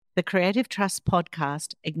The Creative Trust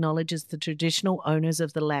podcast acknowledges the traditional owners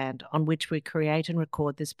of the land on which we create and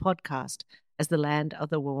record this podcast as the land of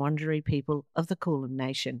the Wurundjeri people of the Kulin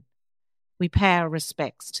Nation. We pay our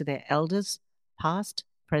respects to their elders, past,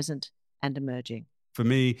 present, and emerging. For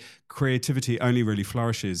me, creativity only really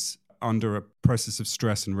flourishes under a process of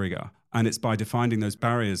stress and rigor. And it's by defining those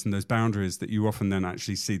barriers and those boundaries that you often then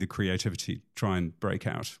actually see the creativity try and break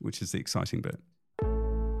out, which is the exciting bit.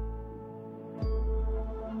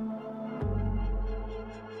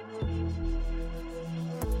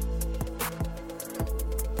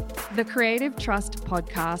 The Creative Trust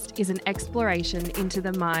podcast is an exploration into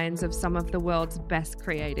the minds of some of the world's best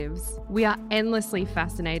creatives. We are endlessly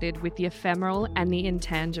fascinated with the ephemeral and the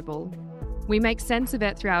intangible. We make sense of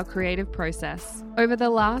it through our creative process. Over the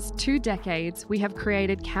last 2 decades, we have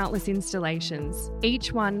created countless installations,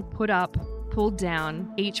 each one put up, pulled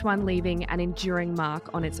down, each one leaving an enduring mark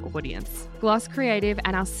on its audience. Gloss Creative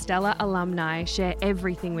and our stellar alumni share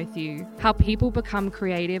everything with you, how people become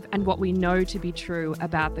creative and what we know to be true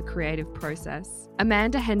about the creative process.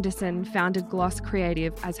 Amanda Henderson founded Gloss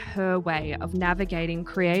Creative as her way of navigating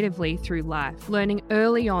creatively through life, learning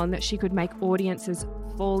early on that she could make audiences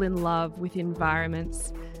fall in love with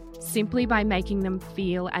environments simply by making them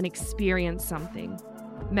feel and experience something.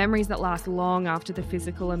 Memories that last long after the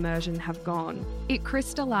physical immersion have gone. It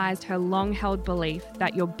crystallized her long-held belief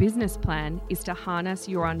that your business plan is to harness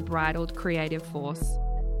your unbridled creative force.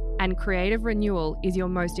 And creative renewal is your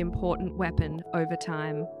most important weapon over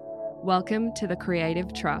time. Welcome to the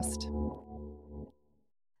Creative Trust.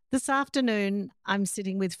 This afternoon, I'm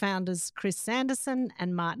sitting with founders Chris Sanderson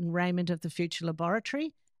and Martin Raymond of the Future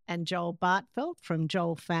Laboratory and Joel Bartfeld from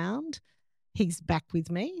Joel Found. He's back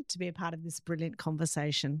with me to be a part of this brilliant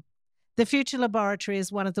conversation. The Future Laboratory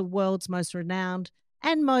is one of the world's most renowned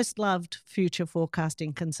and most loved future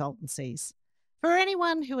forecasting consultancies. For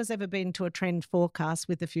anyone who has ever been to a trend forecast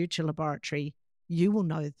with the Future Laboratory, you will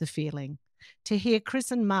know the feeling. To hear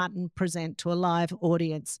Chris and Martin present to a live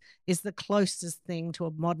audience is the closest thing to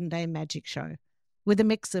a modern-day magic show. With a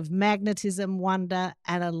mix of magnetism, wonder,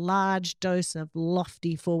 and a large dose of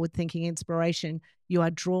lofty forward-thinking inspiration, you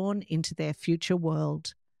are drawn into their future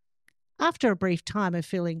world. After a brief time of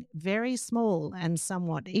feeling very small and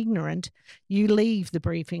somewhat ignorant, you leave the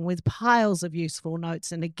briefing with piles of useful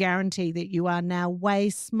notes and a guarantee that you are now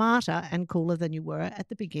way smarter and cooler than you were at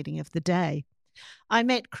the beginning of the day. I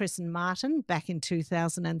met Chris and Martin back in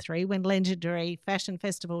 2003 when legendary Fashion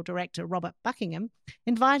Festival director Robert Buckingham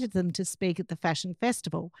invited them to speak at the Fashion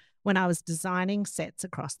Festival when I was designing sets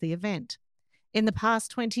across the event. In the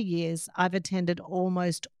past 20 years, I've attended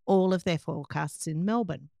almost all of their forecasts in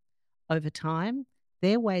Melbourne. Over time,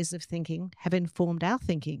 their ways of thinking have informed our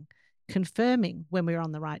thinking, confirming when we're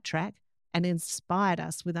on the right track and inspired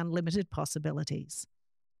us with unlimited possibilities.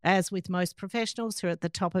 As with most professionals who are at the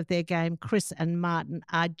top of their game, Chris and Martin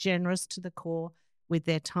are generous to the core with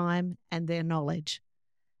their time and their knowledge.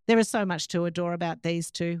 There is so much to adore about these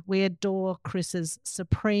two. We adore Chris's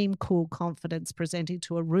supreme cool confidence presenting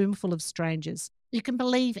to a room full of strangers. You can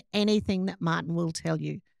believe anything that Martin will tell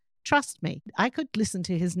you. Trust me, I could listen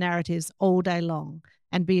to his narratives all day long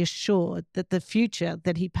and be assured that the future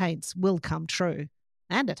that he paints will come true.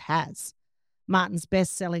 And it has. Martin's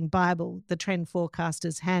best-selling Bible, The Trend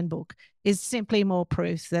Forecaster's Handbook, is simply more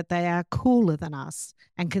proof that they are cooler than us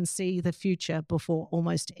and can see the future before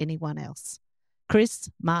almost anyone else. Chris,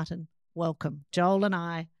 Martin, welcome. Joel and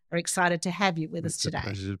I are excited to have you with us today. It's a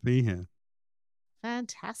pleasure to be here.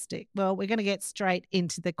 Fantastic. Well, we're going to get straight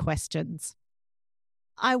into the questions.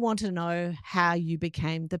 I want to know how you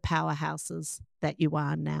became the powerhouses that you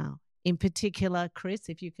are now. In particular, Chris,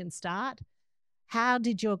 if you can start. How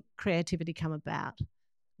did your creativity come about?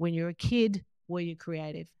 When you were a kid, were you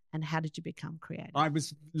creative? And how did you become creative? I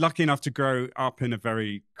was lucky enough to grow up in a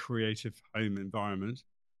very creative home environment.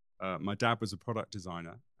 My dad was a product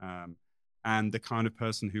designer and the kind of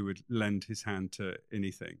person who would lend his hand to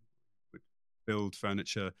anything, would build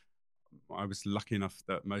furniture. I was lucky enough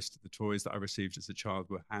that most of the toys that I received as a child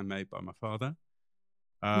were handmade by my father.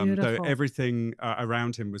 Though everything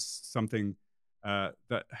around him was something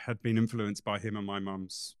that had been influenced by him and my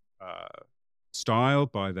mum's style,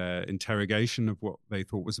 by their interrogation of what they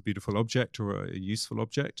thought was a beautiful object or a useful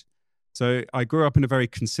object. So I grew up in a very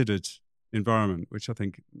considered environment, which I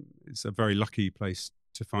think is a very lucky place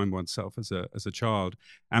to find oneself as a child.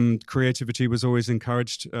 And creativity was always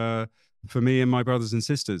encouraged for me and my brothers and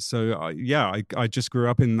sisters. So I just grew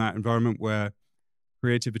up in that environment where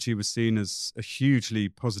creativity was seen as a hugely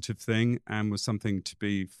positive thing and was something to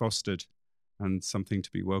be fostered and something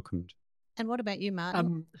to be welcomed. And what about you,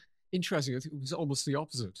 Martin? interesting. I think it was almost the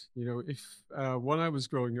opposite. You know, if when I was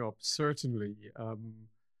growing up, certainly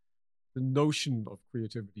the notion of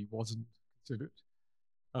creativity wasn't considered.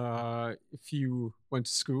 If you went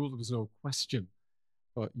to school, there was no question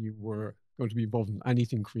that you were going to be involved in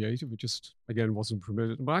anything creative. It just, again, wasn't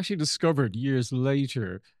permitted. But I actually discovered years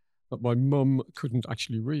later that my mum couldn't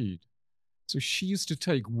actually read. So she used to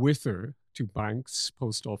take with her to banks,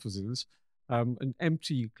 post offices, an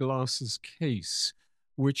empty glasses case,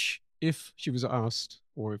 which if she was asked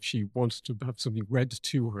or if she wanted to have something read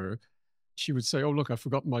to her, she would say, "Oh, look, I've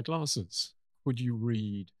forgotten my glasses. Would you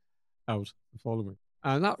read out the following?"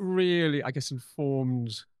 And that really, I guess,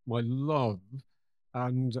 informed my love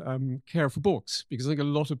and care for books, because I think a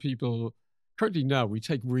lot of people, currently now, we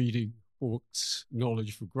take reading, books,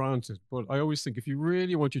 knowledge for granted. But I always think if you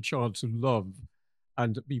really want your child to love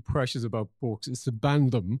and be precious about books, it's to ban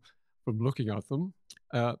them from looking at them,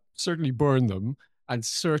 certainly burn them, and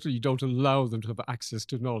certainly don't allow them to have access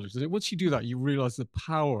to knowledge. And once you do that, you realize the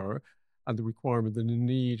power and the requirement and the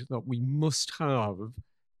need that we must have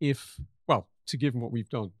if, well, to give them what we've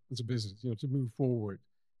done as a business, you know, to move forward.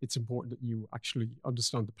 It's important that you actually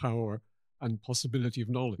understand the power and possibility of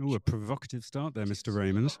knowledge. Oh, a provocative start there, Mr.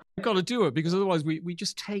 Raymond. You've got to do it, because otherwise we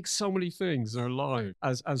just take so many things in our lives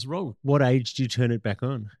as rote. What age do you turn it back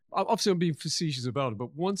on? Obviously, I'm being facetious about it,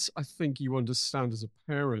 but once I think you understand as a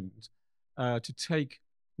parent to take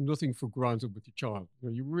nothing for granted with your child, you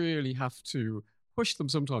know, you really have to push them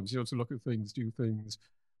sometimes, you know, to look at things, do things,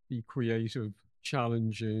 be creative,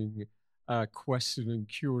 challenging, questioning,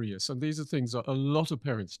 curious. And these are things that a lot of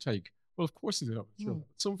parents take. Well, of course they do.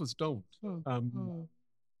 Some of us don't.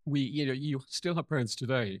 You still have parents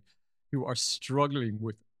today who are struggling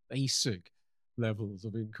with basic levels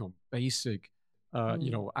of income, basic,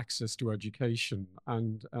 access to education.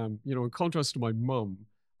 And, in contrast to my mum,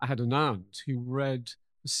 I had an aunt who read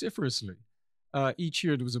vociferously. Each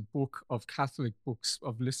year there was a book of Catholic books,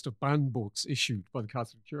 of list of banned books issued by the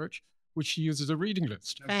Catholic Church, which she used as a reading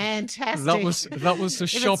list. Fantastic. That was the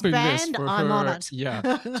shopping list for I'm her. on it. Yeah,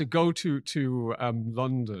 to go to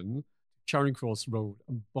London, Charing Cross Road,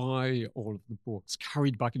 and buy all of the books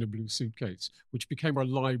carried back in a blue suitcase, which became our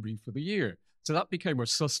library for the year. So that became our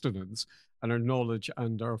sustenance and our knowledge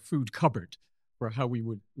and our food cupboard for how we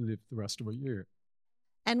would live the rest of our year.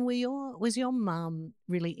 And was your mum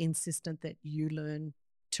really insistent that you learn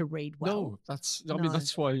to read well? No,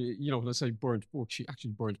 that's why, when I say burnt books, she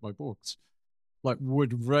actually burnt my books. Like,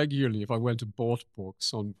 would regularly, if I went and bought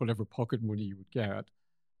books on whatever pocket money you would get,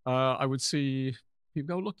 I would see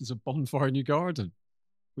people go, "Look, there's a bonfire in your garden,"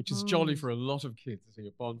 which is jolly for a lot of kids to see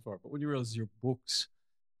a bonfire. But when you realize your book's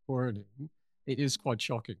burning, it is quite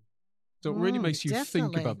shocking. So it really makes you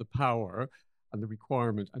think about the power and the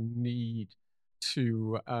requirement and need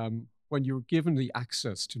to, when you're given the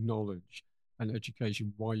access to knowledge and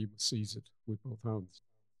education, why you must seize it with both hands.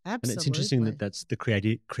 Absolutely. And it's interesting that that's the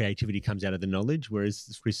creativity comes out of the knowledge,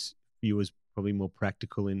 whereas Chris, you was probably more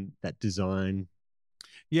practical in that design.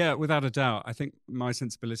 Yeah, without a doubt. I think my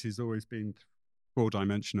sensibility has always been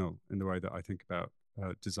four-dimensional in the way that I think about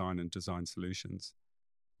design and design solutions.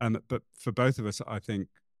 But for both of us, I think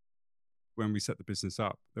when we set the business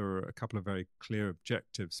up, there were a couple of very clear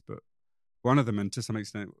objectives, but one of them, and to some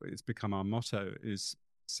extent it's become our motto, is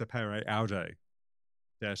sapere aude,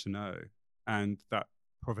 dare to know. And that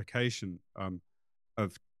provocation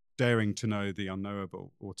of daring to know the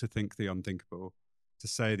unknowable, or to think the unthinkable, to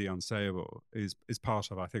say the unsayable, is part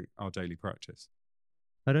of, I think, our daily practice.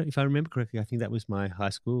 If I remember correctly, I think that was my high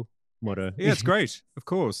school motto. Yeah, it's great, of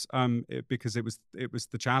course, because it was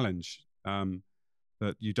the challenge,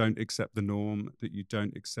 that you don't accept the norm, that you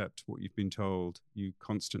don't accept what you've been told. You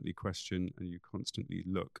constantly question and you constantly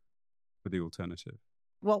look for the alternative.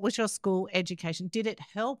 What was your school education? Did it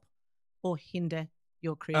help or hinder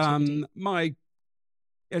your creativity? My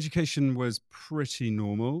education was pretty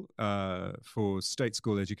normal for state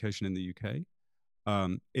school education in the UK,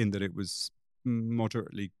 in that it was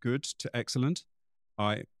moderately good to excellent.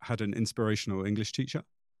 I had an inspirational English teacher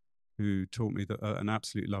who taught me an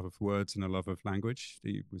absolute love of words and a love of language.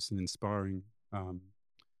 He was an inspiring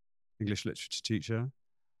English literature teacher.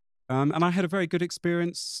 And I had a very good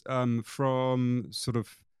experience from sort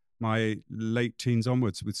of my late teens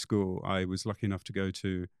onwards with school. I was lucky enough to go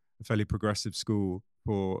to a fairly progressive school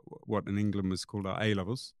for what in England was called our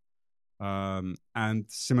A-levels. And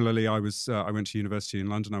similarly, I went to university in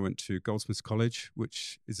London. I went to Goldsmiths College,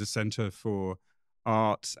 which is a centre for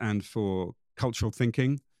art and for cultural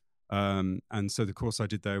thinking. And so the course I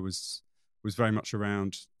did there was very much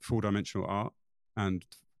around four-dimensional art and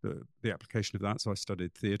the application of that. So I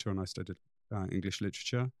studied theatre and I studied English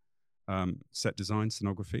literature, set design,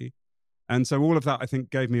 scenography. And so all of that, I think,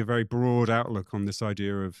 gave me a very broad outlook on this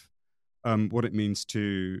idea of what it means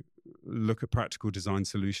to look at practical design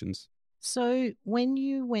solutions. So when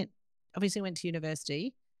you obviously went to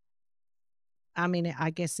university, I mean, I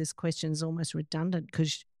guess this question is almost redundant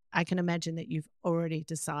because I can imagine that you've already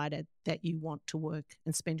decided that you want to work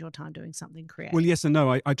and spend your time doing something creative. Well, yes and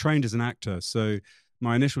no. I trained as an actor. So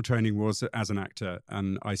my initial training was as an actor,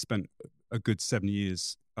 and I spent a good 7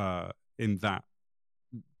 years in that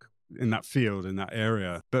field, in that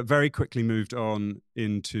area, but very quickly moved on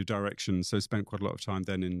into direction. So spent quite a lot of time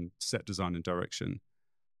then in set design and direction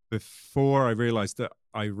before I realized that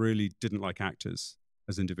I really didn't like actors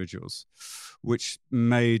as individuals, which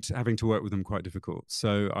made having to work with them quite difficult.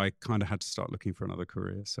 So I kind of had to start looking for another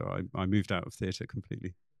career. So I moved out of theatre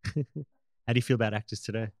completely. How do you feel about actors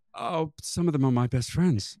today? Oh, some of them are my best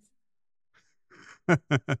friends.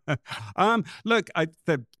 Look,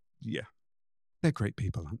 they're great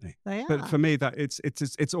people, aren't they? They are. But for me, that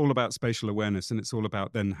it's all about spatial awareness, and it's all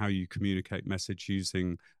about then how you communicate message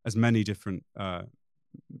using as many different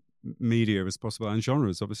media as possible and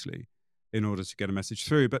genres, obviously, in order to get a message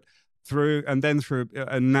through. But through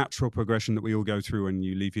a natural progression that we all go through when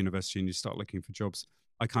you leave university and you start looking for jobs,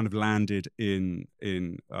 I kind of landed in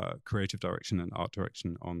creative direction and art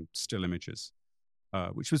direction on still images,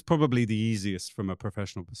 which was probably the easiest from a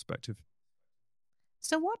professional perspective.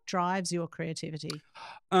 So what drives your creativity?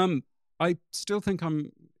 I still think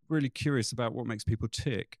I'm really curious about what makes people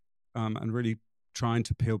tick, and really trying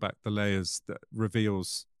to peel back the layers that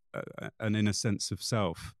reveals an inner sense of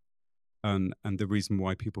self and the reason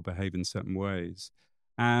why people behave in certain ways.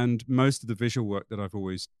 And most of the visual work that I've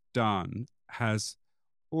always done has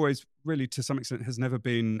always really, to some extent, has never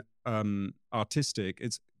been artistic.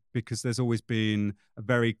 It's because there's always been a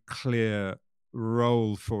very clear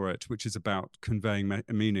role for it, which is about conveying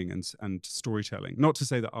meaning and storytelling. Not to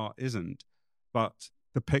say that art isn't, but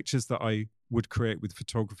the pictures that I would create with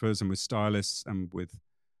photographers and with stylists and with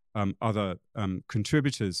other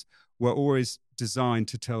contributors were always designed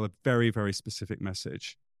to tell a very, very specific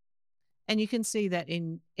message. And you can see that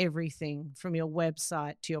in everything from your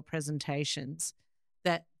website to your presentations,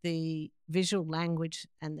 that the visual language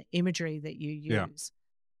and the imagery that you use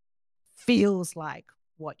feels like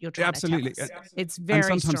what you're trying to tell us. It's very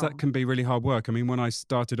And sometimes strong. that can be really hard work. I mean, when I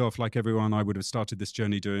started off, like everyone, I would have started this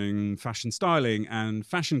journey doing fashion styling and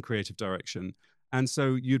fashion creative direction. And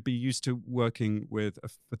so you'd be used to working with a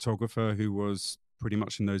photographer who was pretty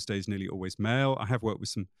much in those days nearly always male. I have worked with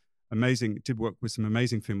some amazing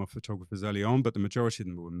female photographers early on, but the majority of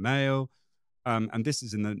them were male. And this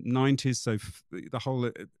is in the 90s, so the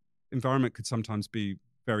whole environment could sometimes be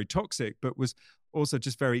very toxic, but was also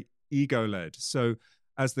just very ego-led. So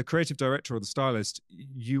as the creative director or the stylist,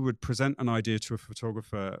 you would present an idea to a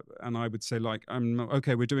photographer, and I would say, like,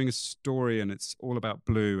 okay, we're doing a story and it's all about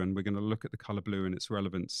blue, and we're going to look at the color blue and its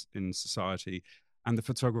relevance in society. And the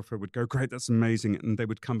photographer would go, great, that's amazing. And they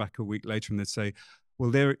would come back a week later and they'd say,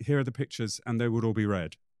 well, here are the pictures, and they would all be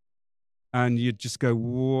red. And you'd just go,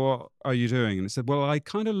 what are you doing? And it said, well, I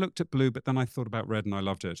kind of looked at blue, but then I thought about red and I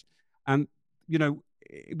loved it. And, you know,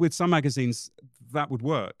 with some magazines, that would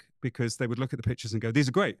work because they would look at the pictures and go, these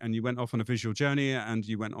are great. And you went off on a visual journey and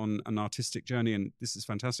you went on an artistic journey, and this is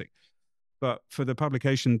fantastic. But for the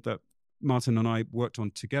publication that Martin and I worked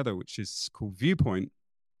on together, which is called Viewpoint,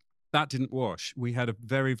 that didn't wash. We had a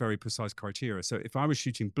very, very precise criteria. So if I was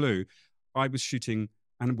shooting blue, I was shooting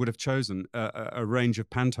and would have chosen a range of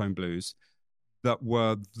Pantone blues that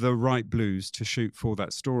were the right blues to shoot for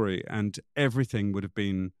that story. And everything would have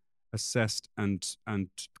been assessed and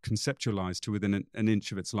conceptualized to within an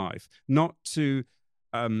inch of its life, not to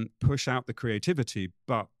push out the creativity,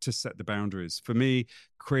 but to set the boundaries. For me,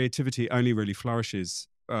 creativity only really flourishes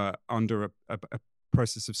under a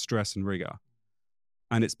process of stress and rigor.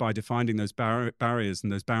 And it's by defining those barriers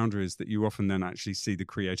and those boundaries that you often then actually see the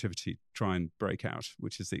creativity try and break out,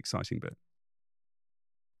 which is the exciting bit.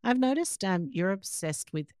 I've noticed you're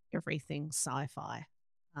obsessed with everything sci-fi.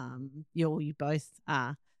 You both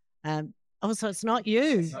are. So it's not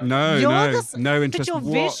you. No interest but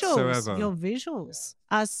whatsoever. Your visuals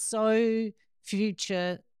are so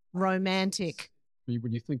future romantic.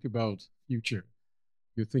 When you think about future,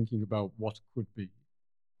 you're thinking about what could be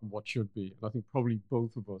and what should be. And I think probably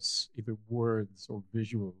both of us, either words or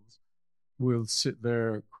visuals, will sit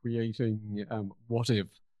there creating what-if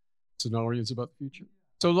scenarios about the future.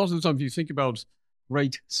 So a lot of the time, if you think about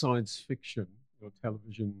great science fiction,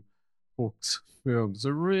 television, books, films,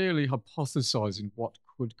 are really hypothesizing what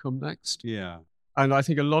could come next. Yeah. And I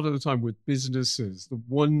think a lot of the time with businesses, the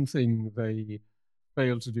one thing they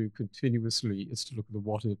fail to do continuously is to look at the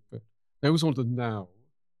what-if bit. They always want the now.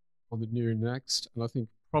 on the near next. And I think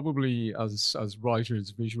probably as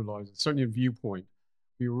writers, visualizers, certainly in Viewpoint,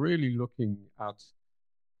 we're really looking at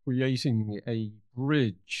creating a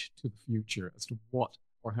bridge to the future as to what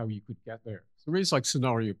or how you could get there. So really it's like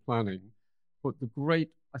scenario planning, but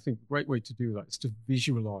I think the great way to do that is to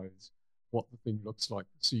visualize what the thing looks like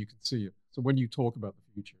so you can see it. So when you talk about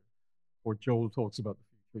the future, or Joel talks about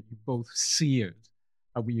the future, you both see it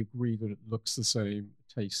and we agree that it looks the same,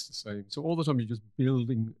 it tastes the same. So all the time you're just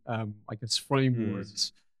building, I guess,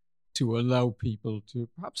 frameworks to allow people to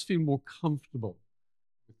perhaps feel more comfortable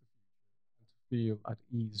with the future and to feel at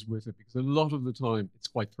ease with it, because a lot of the time it's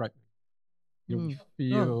quite threatening. You know, we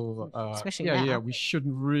feel, especially now. we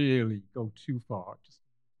shouldn't really go too far.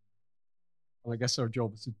 And I guess our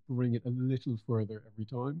job is to bring it a little further every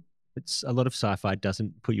time. It's a lot of sci-fi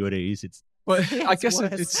doesn't put you at ease. I guess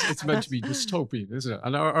it's meant to be dystopian, isn't it?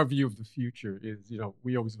 And our view of the future is,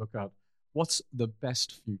 we always look at what's the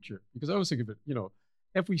best future. Because I always think of it,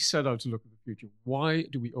 if we set out to look at the future, why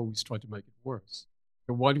do we always try to make it worse?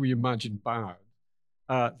 And why do we imagine bad?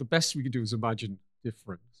 The best we can do is imagine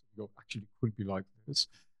different. So actually, it could be like this.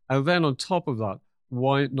 And then on top of that,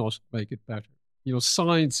 why not make it better?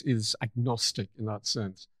 Science is agnostic in that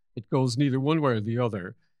sense. It goes neither one way or the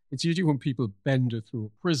other. It's usually when people bend it through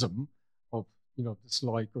a prism of,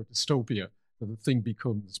 dislike or dystopia that the thing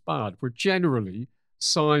becomes bad, where generally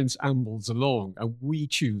science ambles along and we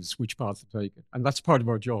choose which path to take it. And that's part of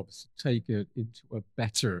our job, is to take it into a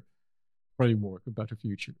better framework, a better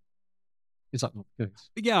future. Is that not the case?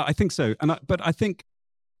 Yeah, I think so. But I think,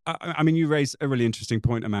 I mean, you raise a really interesting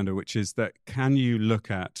point, Amanda, which is that can you look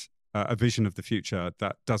at a vision of the future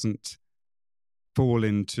that doesn't fall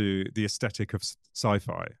into the aesthetic of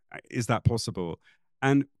sci-fi? Is that possible?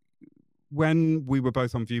 And when we were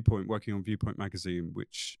both on Viewpoint, working on Viewpoint magazine,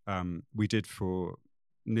 which we did for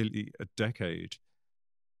nearly a decade,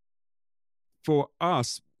 for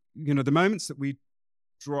us, the moments that we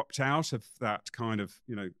dropped out of that kind of,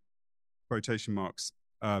 quotation marks,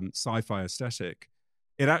 sci-fi aesthetic,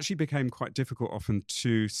 it actually became quite difficult often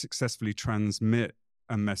to successfully transmit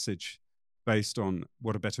a message based on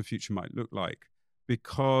what a better future might look like,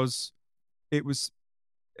 because it was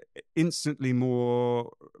instantly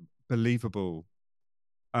more believable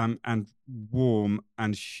and warm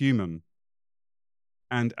and human.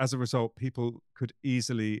 And as a result, people could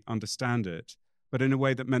easily understand it, but in a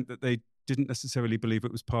way that meant that they didn't necessarily believe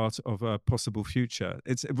it was part of a possible future.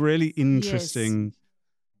 It's a really interesting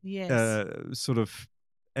sort of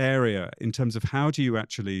area in terms of how do you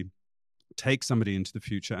actually take somebody into the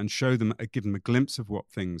future and show them, give them a glimpse of what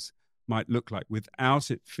things might look like without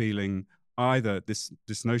it feeling either this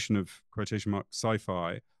notion of quotation mark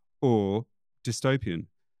sci-fi or dystopian.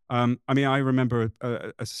 I mean, I remember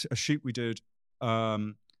a shoot we did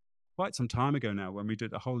quite some time ago now when we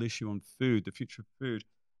did a whole issue on food, the future of food,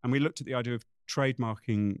 and we looked at the idea of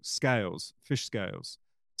trademarking scales, fish scales,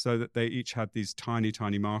 so that they each had these tiny,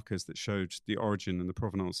 tiny markers that showed the origin and the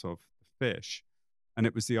provenance of the fish. And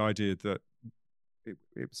it was the idea that it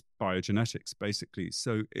was biogenetics, basically.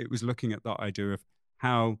 So it was looking at that idea of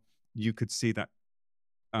how you could see that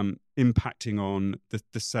impacting on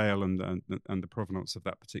the sale and the provenance of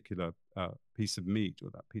that particular piece of meat or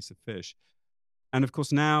that piece of fish. And of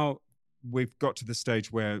course, now we've got to the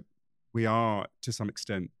stage where we are, to some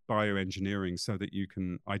extent, bioengineering so that you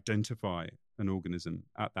can identify an organism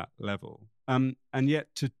at that level. And yet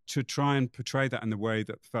to try and portray that in the way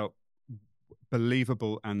that felt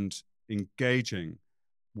believable and engaging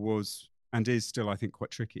was and is still, I think,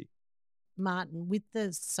 quite tricky. Martin, with the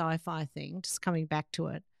sci-fi thing, just coming back to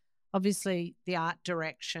it, obviously the art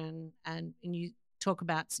direction and you talk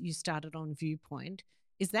about you started on Viewpoint.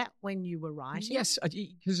 Is that when you were writing? Yes,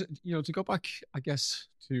 because, to go back, I guess,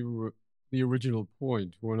 to the original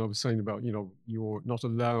point when I was saying about, you're not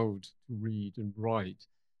allowed to read and write,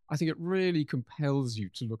 I think it really compels you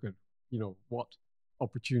to look at, what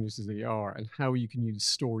opportunities they are and how you can use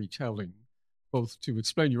storytelling, both to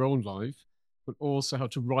explain your own life, but also how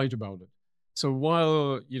to write about it. So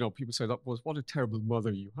while, people say that was, what a terrible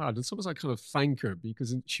mother you had, and sometimes I kind of thank her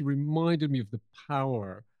because she reminded me of the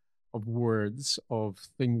power of words, of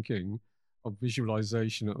thinking, of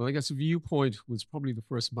visualization. And I guess Viewpoint was probably the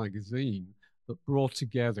first magazine that brought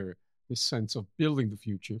together this sense of building the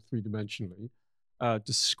future three-dimensionally,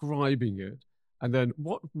 describing it, and then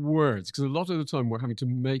what words, because a lot of the time we're having to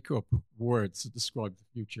make up words to describe the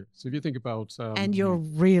future. So if you think about... and you're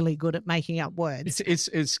really good at making up words.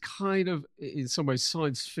 It's kind of, in some ways,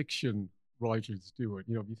 science fiction writers do it.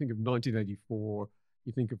 If you think of 1984,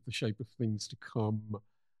 you think of The Shape of Things to Come,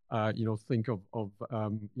 think of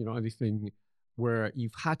anything where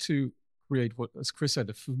you've had to create what, as Chris said,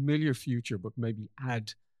 a familiar future, but maybe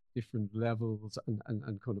add different levels and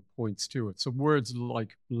kind of points to it. So words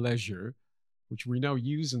like leisure, which we now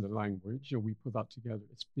use in the language, we put that together.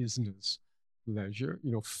 It's business leisure.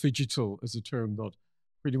 Phygital is a term that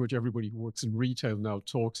pretty much everybody who works in retail now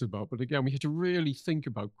talks about. But again, we had to really think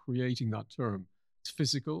about creating that term. It's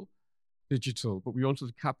physical, digital, but we wanted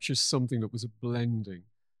to capture something that was a blending.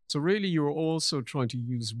 So really, you're also trying to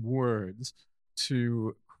use words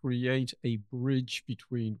to create a bridge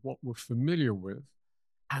between what we're familiar with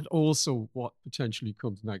and also what potentially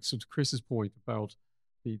comes next. So to Chris's point about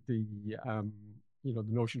the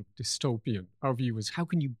notion of dystopian, our view is how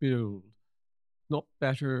can you build not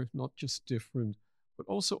better, not just different, but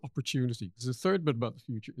also opportunity? Because the third bit about the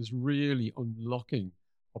future is really unlocking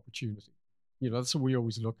opportunity. That's what we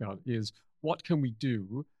always look at, is what can we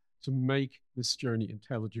do to make this journey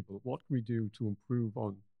intelligible? What can we do to improve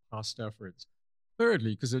on past efforts?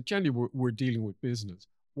 Thirdly, because generally we're dealing with business,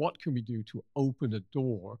 what can we do to open a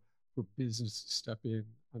door for business to step in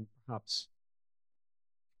and perhaps,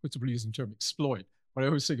 what's the use in term, exploit? But I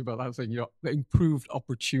always think about that thing, improved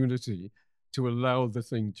opportunity to allow the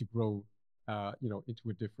thing to grow, into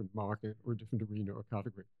a different market or a different arena or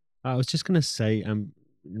category. I was just going to say, in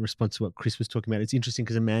response to what Chris was talking about, it's interesting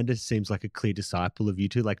because Amanda seems like a clear disciple of you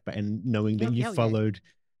two, and knowing that you followed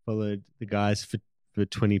the guys for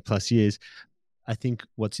 20 plus years. I think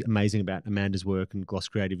what's amazing about Amanda's work and Gloss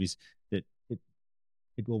Creative is that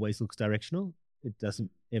it always looks directional. It doesn't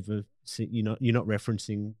ever see, you're not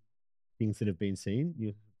referencing things that have been seen.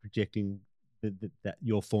 You're projecting that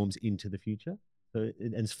your forms into the future. So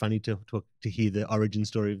it's funny to hear the origin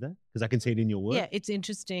story of that, because I can see it in your work. Yeah, it's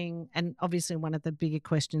interesting. And obviously one of the bigger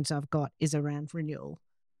questions I've got is around renewal.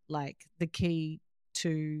 Like the key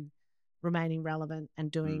to remaining relevant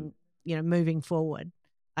and doing, moving forward,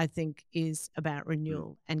 I think is about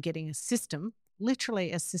renewal and getting a system,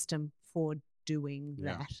 literally a system for doing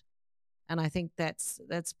that. And I think that's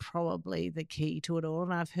probably the key to it all.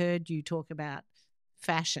 And I've heard you talk about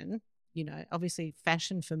fashion. Obviously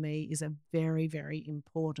fashion for me is a very, very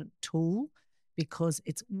important tool because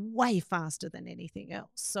it's way faster than anything else.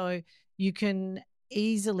 So you can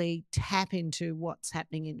easily tap into what's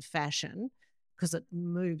happening in fashion because it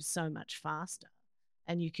moves so much faster,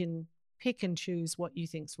 and you can pick and choose what you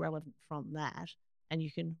think's relevant from that. And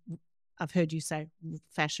I've heard you say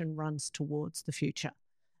fashion runs towards the future.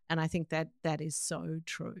 And I think that is so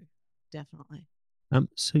true. Definitely.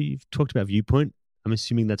 So you've talked about Viewpoint. I'm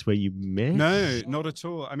assuming that's where you met? No, not at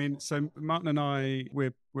all. I mean, so Martin and I,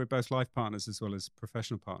 we're both life partners as well as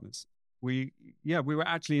professional partners. We were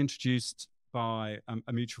actually introduced by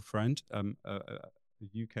a mutual friend, a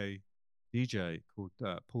UK DJ called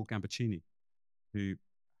Paul Gambaccini, who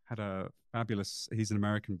had a fabulous, he's an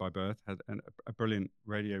American by birth, had a brilliant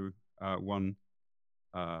Radio 1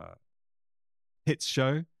 hits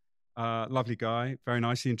show. Lovely guy, very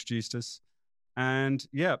nice. He introduced us. And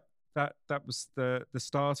that was the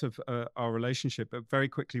start of our relationship. But very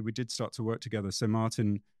quickly we did start to work together. So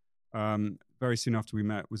Martin, very soon after we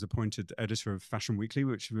met, was appointed editor of Fashion Weekly,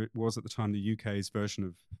 which was at the time the UK's version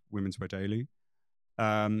of Women's Wear Daily.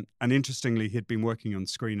 And interestingly, he'd been working on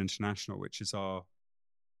Screen International, which is our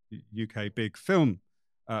UK big film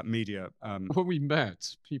media. When we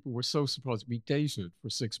met, people were so surprised. We dated for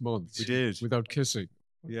 6 months. We did. Without kissing.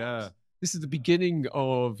 Yeah. This is the beginning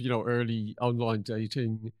of, early online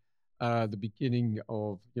dating, the beginning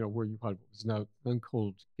of, where you had what was now then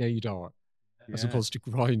called Gaydar, as opposed to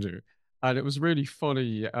Grindr. And it was really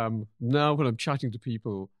funny. Now when I'm chatting to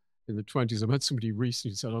people in the 20s, I met somebody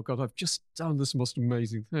recently who said, oh God, I've just done this most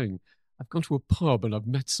amazing thing. I've gone to a pub and I've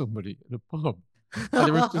met somebody in a pub. And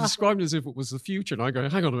they were describing it as if it was the future. And I go,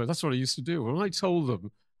 hang on a minute, that's what I used to do. And when I told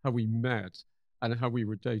them how we met and how we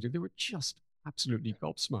were dating, they were just absolutely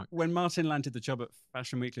gobsmacked. When Martin landed the job at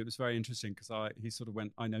Fashion Weekly, it was very interesting because he sort of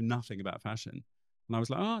went, I know nothing about fashion. And I was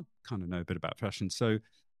like, I kind of know a bit about fashion. So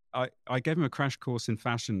I gave him a crash course in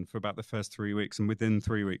fashion for about the first 3 weeks. And within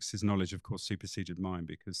 3 weeks, his knowledge, of course, superseded mine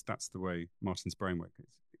because that's the way Martin's brain works.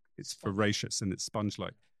 It's voracious and it's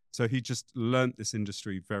sponge-like. So he just learnt this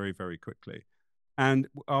industry very, very quickly. And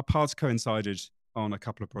our paths coincided on a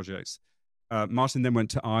couple of projects. Martin then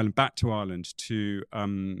went to Ireland, back to Ireland, to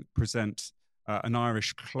present an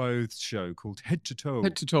Irish clothes show called Head to Toe.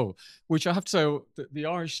 Head to Toe, which I have to say, the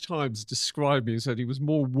Irish Times described me and said he was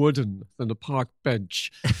more wooden than a park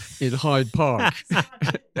bench in Hyde Park.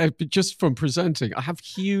 Just from presenting. I have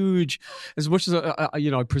huge, as much as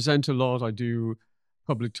I present a lot, I do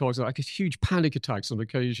public talks, I get huge panic attacks on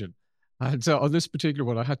occasion. And on this particular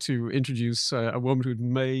one, I had to introduce a woman who'd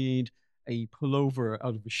made a pullover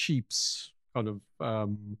out of a sheep's kind of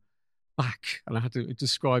back, and I had to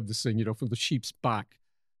describe this thing, from the sheep's back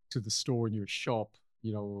to the store in your shop,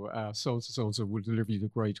 so-and-so will deliver you the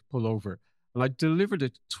great pullover. And I delivered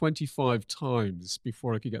it 25 times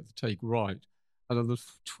before I could get the take right. And on the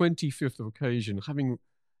 25th occasion, having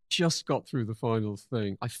just got through the final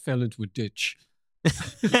thing, I fell into a ditch.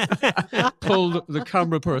 Pulled the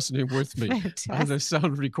camera person in with me. Fantastic. And the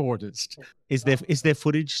sound recordist. Is there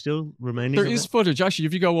footage still remaining? There is footage. Actually,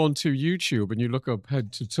 if you go onto YouTube and you look up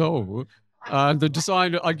head to toe, and the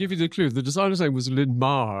designer, I'll give you the clue, the designer's name was Lynn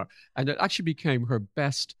Marr, and it actually became her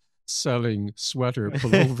best-selling sweater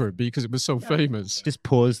pullover because it was so famous. Just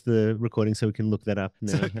pause the recording so we can look that up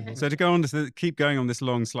now. So to go on, keep going on this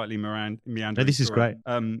long, slightly meandering. No, this is story,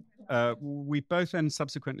 great. We both then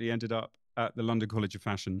subsequently ended up at the London College of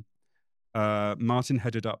Fashion. Martin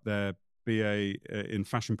headed up their BA in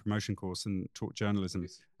fashion promotion course and taught journalism,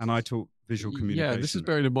 and I taught visual communication. Yeah, this is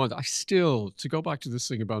bearing in mind. To go back to this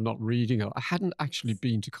thing about not reading, I hadn't actually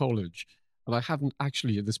been to college, and I hadn't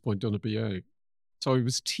actually at this point done a BA. So I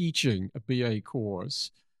was teaching a BA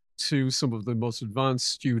course to some of the most advanced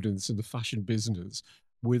students in the fashion business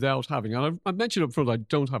without having, and I mentioned up front, I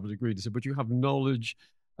don't have a degree, but you have knowledge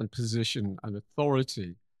and position and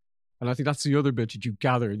authority. And I think that's the other bit that you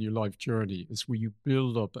gather in your life journey, is where you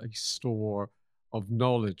build up a store of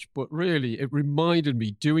knowledge. But really, it reminded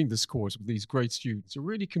me, doing this course with these great students who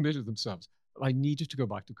really committed themselves, that I needed to go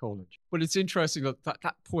back to college. But it's interesting that at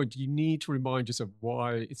that point, you need to remind yourself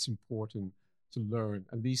why it's important to learn.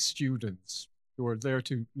 And these students who are there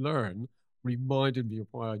to learn reminded me of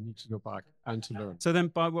why I need to go back and to learn. So then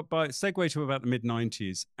by segue to about the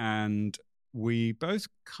mid-90s, and we both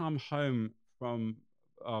come home from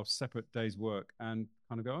our separate days' work and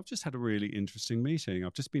kind of go, I've just had a really interesting meeting.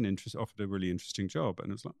 I've just been offered a really interesting job. And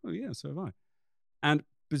it was like, oh yeah, so have I. And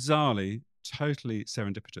bizarrely, totally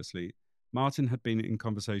serendipitously, Martin had been in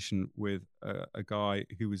conversation with a guy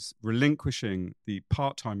who was relinquishing the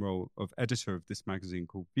part-time role of editor of this magazine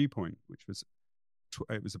called Viewpoint, which was,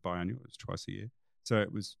 it was a biannual, it was twice a year. So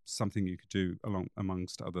it was something you could do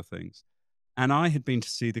amongst other things. And I had been to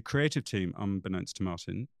see the creative team, unbeknownst to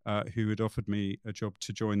Martin, who had offered me a job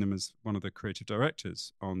to join them as one of the creative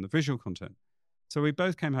directors on the visual content. So we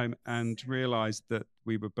both came home and realized that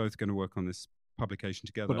we were both going to work on this publication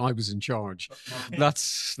together. But I was in charge.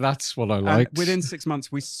 That's what I liked. And within 6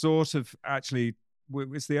 months, we sort of actually,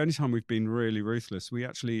 it's the only time we've been really ruthless. We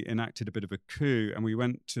actually enacted a bit of a coup, and we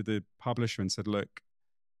went to the publisher and said, look,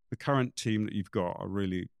 the current team that you've got are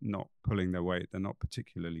really not pulling their weight. They're not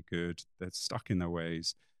particularly good. They're stuck in their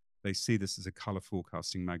ways. They see this as a color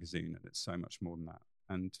forecasting magazine, and it's so much more than that.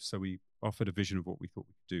 And so we offered a vision of what we thought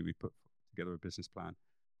we could do. We put together a business plan.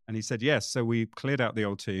 And he said yes. So we cleared out the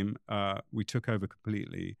old team. We took over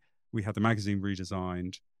completely. We had the magazine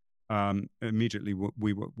redesigned. Immediately,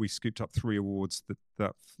 we scooped up 3 awards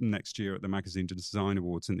that next year at the Magazine Design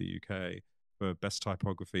Awards in the UK for best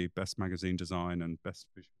typography, best magazine design, and best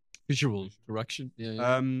visual direction.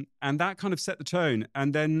 Yeah. And that kind of set the tone.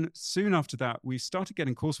 And then soon after that, we started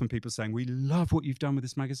getting calls from people saying, we love what you've done with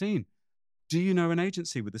this magazine. Do you know an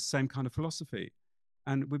agency with the same kind of philosophy?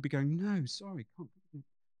 And we'd be going, no, sorry, can't.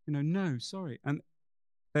 No, sorry. And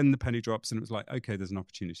then the penny drops and it was like, okay, there's an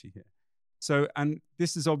opportunity here. So, and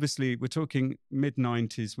this is obviously, we're talking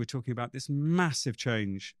mid-90s, we're talking about this massive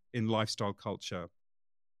change in lifestyle culture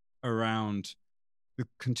around the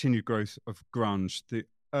continued growth of grunge, the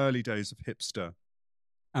early days of hipster,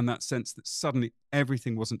 and that sense that suddenly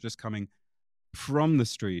everything wasn't just coming from the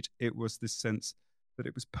street. It was this sense that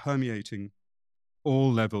it was permeating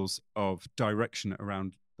all levels of direction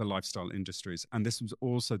around the lifestyle industries. And this was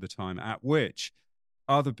also the time at which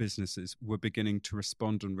other businesses were beginning to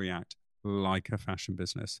respond and react like a fashion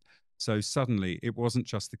business. So suddenly it wasn't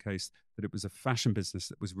just the case that it was a fashion business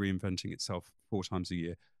that was reinventing itself 4 times a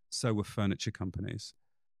year. So were furniture companies,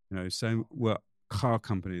 so were car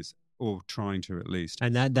companies, or trying to at least.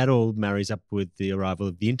 And that all marries up with the arrival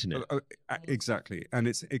of the internet. Exactly. And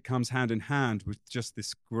it comes hand in hand with just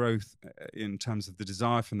this growth in terms of the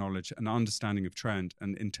desire for knowledge and understanding of trend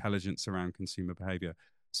and intelligence around consumer behavior.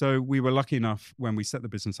 So we were lucky enough when we set the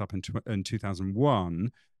business up in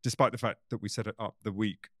 2001, despite the fact that we set it up the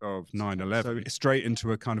week of 9/11, straight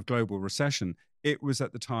into a kind of global recession. It was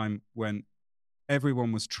at the time when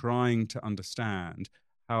everyone was trying to understand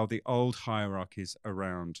how the old hierarchies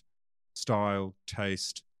around style,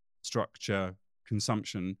 taste, structure,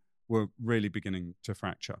 consumption were really beginning to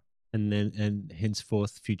fracture. And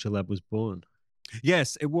henceforth, Future Lab was born.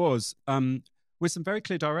 Yes, it was. With some very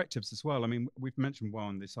clear directives as well. I mean, we've mentioned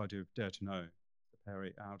one, this idea of dare to know, the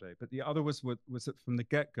Perry Aude, but the other was that from the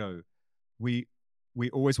get-go, we we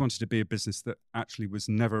always wanted to be a business that actually was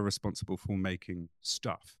never responsible for making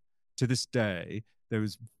stuff. To this day, there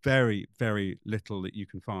is very, very little that you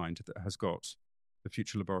can find that has got the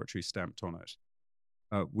Future Laboratory stamped on it.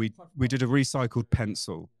 We did a recycled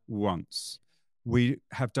pencil once. We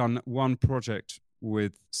have done one project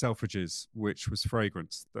with Selfridges, which was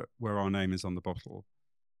fragrance, where our name is on the bottle.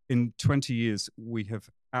 In 20 years, we have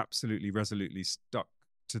absolutely resolutely stuck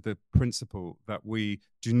to the principle that we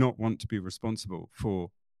do not want to be responsible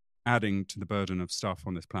for adding to the burden of stuff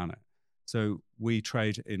on this planet. So we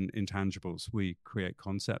trade in intangibles. We create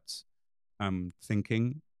concepts,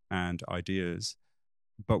 thinking and ideas,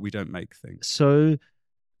 but we don't make things. So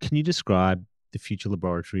can you describe the Future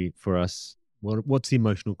Laboratory for us? What's the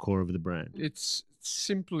emotional core of the brand? It's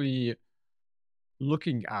simply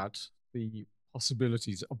looking at the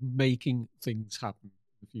possibilities of making things happen in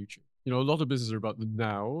the future. You know, a lot of businesses are about the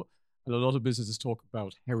now, and a lot of businesses talk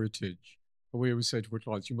about heritage. And we always say to our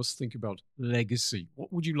clients, you must think about legacy.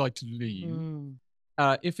 What would you like to leave?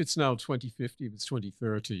 If it's now 2050, if it's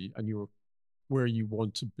 2030, and you're where you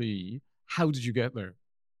want to be, how did you get there?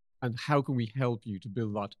 And how can we help you to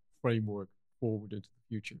build that framework forward into the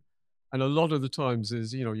future? And a lot of the times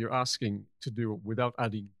is, you know, you're asking to do it without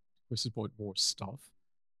adding, Chris's point, more stuff,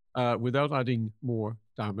 without adding more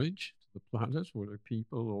damage to the planet or the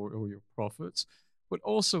people or your profits. But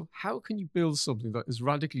also, how can you build something that is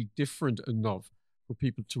radically different enough for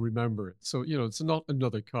people to remember it? So, you know, it's not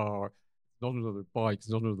another car, not another bike, it's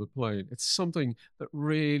not another plane. It's something that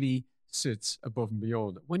really sits above and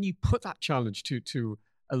beyond. When you put that challenge to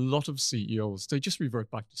a lot of CEOs, they just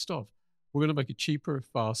revert back to stuff. We're going to make a cheaper,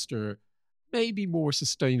 faster, maybe more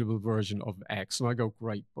sustainable version of X. And I go,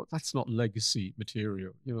 great, but that's not legacy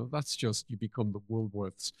material. You know, that's just you become the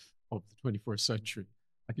Woolworths of the 21st century.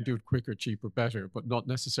 I can do it quicker, cheaper, better, but not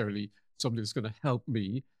necessarily something that's going to help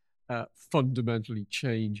me fundamentally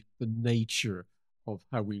change the nature of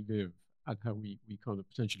how we live and how we kind of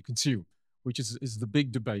potentially consume, which is the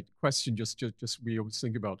big debate. Question just we always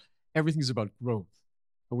think about, everything's about growth.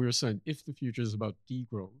 And we were saying, if the future is about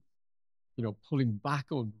degrowth, you know, pulling back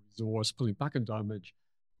on resource, pulling back on damage,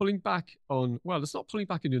 pulling back on, well, it's not pulling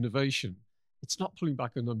back on innovation. It's not pulling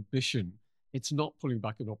back on ambition. It's not pulling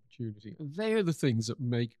back on opportunity. And they're the things that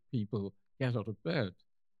make people get out of bed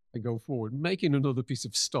and go forward. Making another piece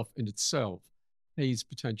of stuff in itself pays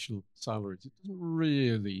potential salaries. It doesn't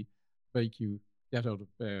really make you get out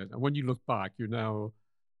of bed. And when you look back, you're now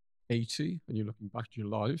 80 and you're looking back to your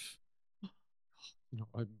life. You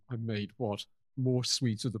know, I made what? More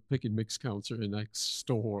sweets of the pick and mix counter in X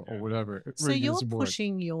store or whatever. It so really you're doesn't work.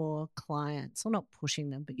 pushing your clients, or not pushing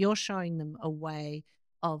them, but you're showing them a way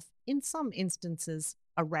of, in some instances,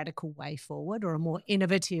 a radical way forward or a more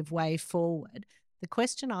innovative way forward. The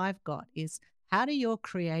question I've got is, how do your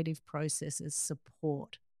creative processes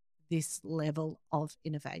support this level of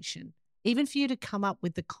innovation? Even for you to come up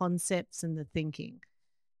with the concepts and the thinking,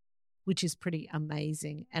 which is pretty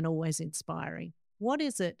amazing and always inspiring. What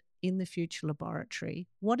is it in the Future Laboratory?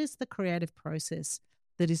 What is the creative process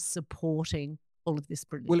that is supporting all of this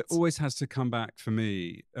brilliance? Well, it always has to come back for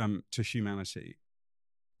me to humanity.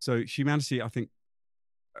 So humanity, I think,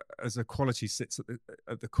 as a quality, sits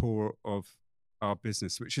at the core of our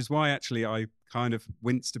business, which is why actually I kind of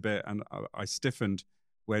winced a bit and I stiffened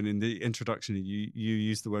when in the introduction you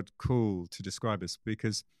used the word cool to describe us,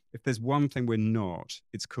 because if there's one thing we're not,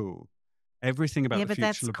 it's cool. Everything about the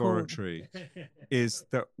Future Laboratory is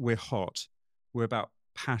that we're hot. We're about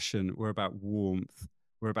passion. We're about warmth.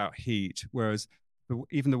 We're about heat. Whereas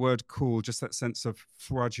even the word cool, just that sense of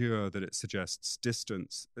froideur that it suggests,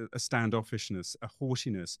 distance, a standoffishness, a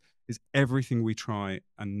haughtiness, is everything we try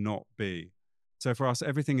and not be. So for us,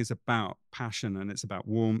 everything is about passion, and it's about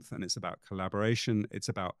warmth, and it's about collaboration. It's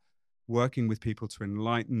about working with people to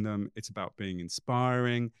enlighten them. It's about being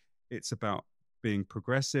inspiring. It's about being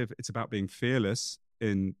progressive. It's about being fearless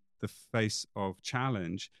in the face of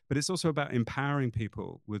challenge, but it's also about empowering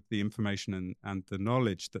people with the information and the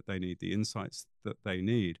knowledge that they need, the insights that they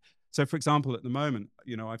need. So for example, at the moment,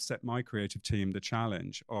 you know, I've set my creative team the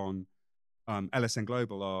challenge on LSN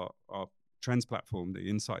Global, our trends platform, the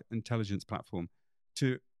insight intelligence platform,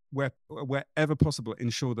 to wherever possible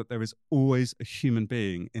ensure that there is always a human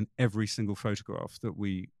being in every single photograph that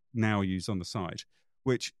we now use on the site.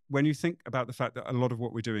 Which, when you think about the fact that a lot of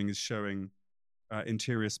what we're doing is showing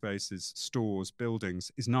interior spaces, stores,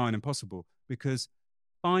 buildings, is nigh on impossible, because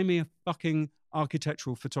find me a fucking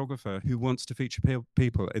architectural photographer who wants to feature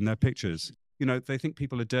people in their pictures. You know, they think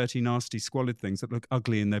people are dirty, nasty, squalid things that look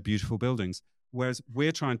ugly in their beautiful buildings. Whereas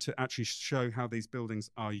we're trying to actually show how these buildings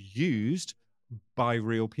are used by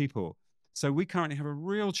real people. So we currently have a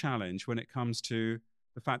real challenge when it comes to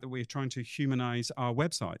the fact that we're trying to humanize our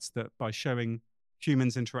websites, that by showing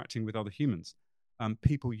humans interacting with other humans,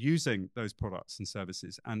 people using those products and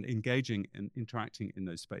services and engaging and interacting in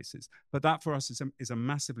those spaces. But that for us is a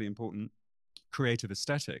massively important creative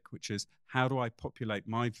aesthetic, which is how do I populate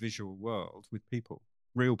my visual world with people,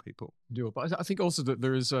 real people. But I think also that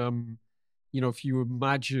there is, if you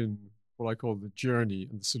imagine what I call the journey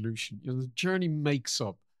and the solution, the journey makes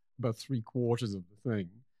up about 3/4 of the thing.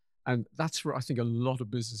 And that's where I think a lot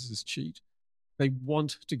of businesses cheat. They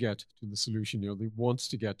want to get to the solution, they want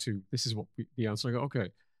to get to, this is what the answer. I go, okay,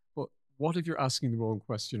 but what if you're asking the wrong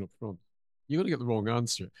question up front? You're going to get the wrong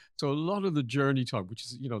answer. So a lot of the journey time, which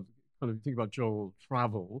is, kind of think about Joel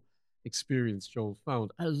travel experience Joel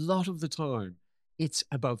found, a lot of the time, it's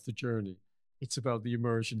about the journey. It's about the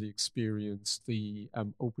immersion, the experience, the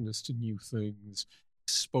openness to new things,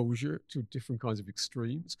 exposure to different kinds of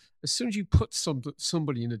extremes. As soon as you put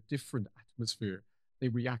somebody in a different atmosphere, they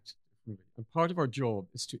react differently. And part of our job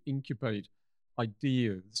is to incubate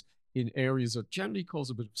ideas in areas that generally cause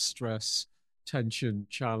a bit of stress, tension,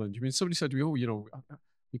 challenge. I mean, somebody said to me,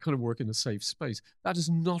 we kind of work in a safe space. That is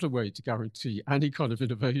not a way to guarantee any kind of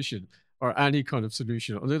innovation or any kind of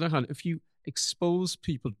solution. On the other hand, if you expose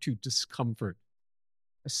people to discomfort,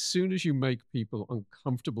 as soon as you make people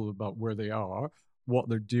uncomfortable about where they are, what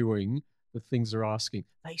they're doing, the things they're asking,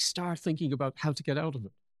 they start thinking about how to get out of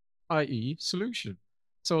it, i.e. solution.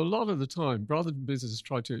 So a lot of the time, rather than businesses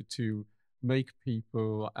try to make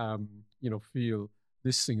people, feel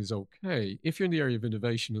this thing is okay, if you're in the area of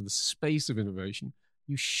innovation and the space of innovation,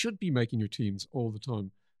 you should be making your teams all the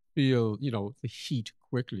time feel, the heat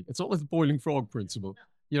quickly. It's not like the boiling frog principle.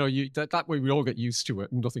 That way we all get used to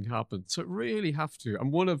it and nothing happens. So it really have to.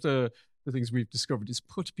 And one of the things we've discovered is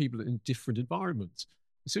put people in different environments.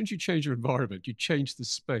 As soon as you change your environment, you change the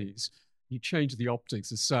space, you change the optics,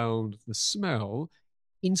 the sound, the smell,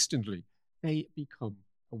 instantly they become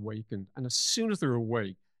awakened. And as soon as they're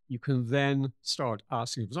awake, you can then start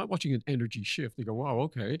asking. It's like watching an energy shift. They go, wow,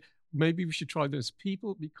 okay, maybe we should try this.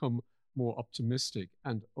 People become more optimistic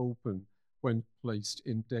and open when placed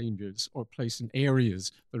in dangers or placed in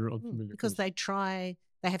areas that are unfamiliar. Because they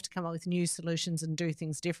have to come up with new solutions and do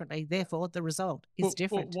things differently. Therefore, the result is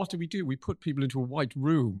different. But what do? We put people into a white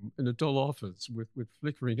room in a dull office with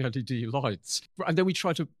flickering LED lights. And then we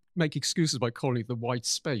try to make excuses by calling it the white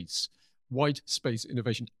space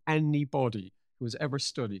innovation. Anybody who has ever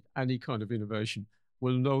studied any kind of innovation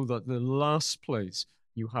will know that the last place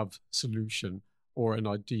you have solution or an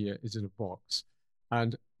idea is in a box.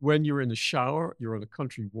 And when you're in the shower, you're on a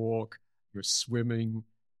country walk, you're swimming,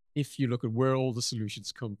 if you look at where all the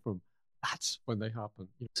solutions come from, that's when they happen.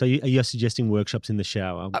 So are you suggesting workshops in the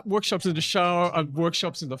shower? Workshops in the shower and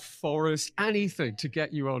workshops in the forest, anything to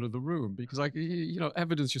get you out of the room. Because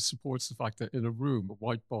evidence just supports the fact that in a room, a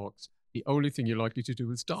white box, the only thing you're likely to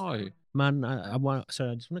do is die. Man, I just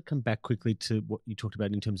want to come back quickly to what you talked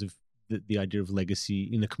about in terms of the idea of legacy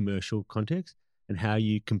in a commercial context and how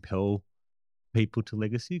you compel people to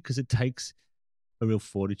legacy, because it takes a real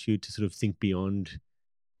fortitude to sort of think beyond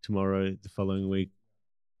tomorrow, the following week,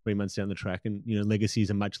 3 months down the track, and legacy is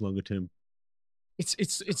a much longer term. It's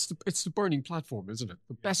the burning platform, isn't it?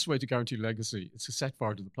 The best way to guarantee legacy is to set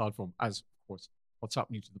fire to the platform, as of course what's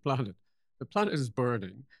happening to the planet. The planet is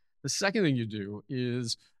burning. The second thing you do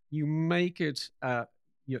is you make it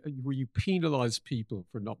where you penalize people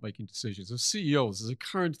for not making decisions. As CEOs, there's a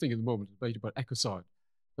current thing at the moment, debate about ecocide,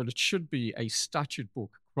 that it should be a statute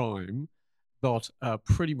book crime that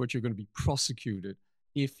pretty much you're going to be prosecuted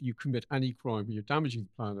if you commit any crime where you're damaging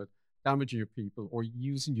the planet, damaging your people, or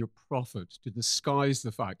using your profit to disguise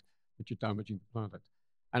the fact that you're damaging the planet.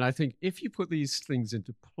 And I think if you put these things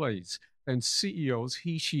into place, then CEOs,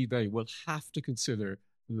 he, she, they, will have to consider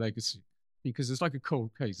legacy. Because it's like a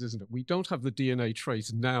cold case, isn't it? We don't have the DNA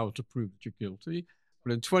trace now to prove that you're guilty,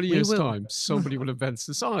 but in 20 years' time, somebody will invent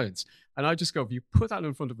the science. And I just go, if you put that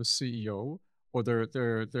in front of a CEO or their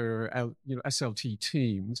SLT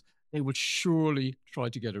teams, they would surely try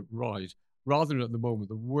to get it right. Rather than at the moment,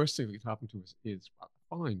 the worst thing that could happen to us is,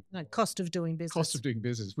 fine. No, cost of doing business. Cost of doing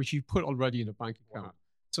business, which you put already in a bank account. Wow.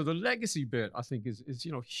 So the legacy bit, I think, is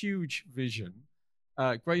huge vision,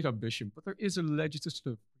 great ambition, but there is a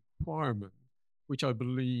legislative requirement, which I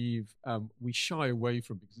believe we shy away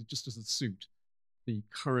from because it just doesn't suit the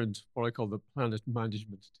current, what I call the planet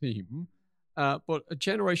management team. But a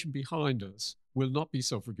generation behind us will not be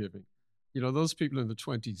so forgiving. Those people in the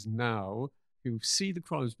 20s now who see the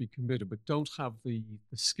crimes be committed but don't have the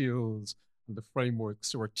skills and the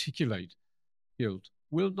frameworks to articulate guilt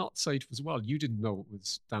will not say to us, well, you didn't know it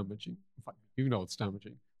was damaging. In fact, you know it's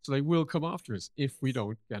damaging. So they will come after us if we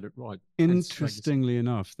don't get it right. Interestingly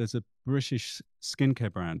enough, there's a British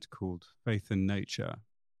skincare brand called Faith in Nature,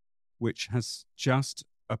 which has just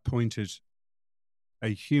appointed a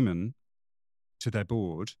human to their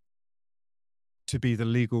board to be the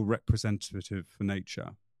legal representative for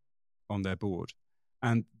nature on their board.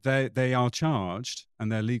 And they are charged,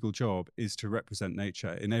 and their legal job is to represent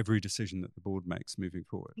nature in every decision that the board makes moving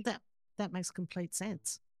forward. That makes complete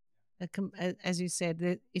sense. As you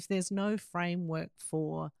said, if there's no framework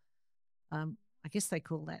for, I guess they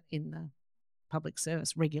call that in the public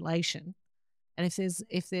service regulation, and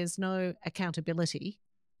if there's no accountability,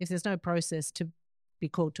 if there's no process to be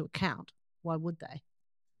called to account, why would they?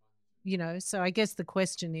 So I guess the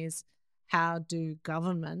question is, how do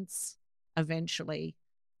governments eventually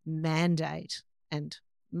mandate and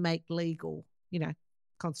make legal,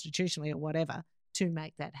 constitutionally or whatever, to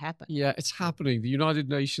make that happen? Yeah, it's happening. The United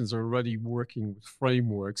Nations are already working with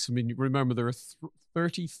frameworks. I mean, remember, there are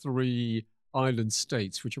 33 island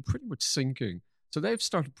states which are pretty much sinking. So they've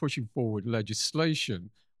started pushing forward legislation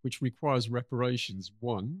which requires reparations,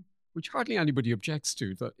 one, which hardly anybody objects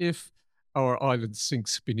to, that if our island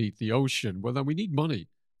sinks beneath the ocean, well, then we need money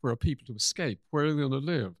for our people to escape. Where are they going to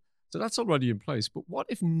live? So that's already in place. But what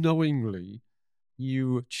if knowingly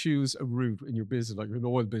you choose a route in your business, like an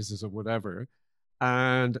oil business or whatever,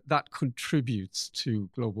 and that contributes to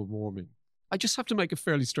global warming? I just have to make a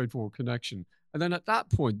fairly straightforward connection. And then at that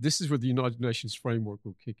point, this is where the United Nations framework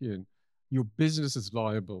will kick in. Your business is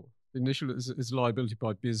liable. The initial is liability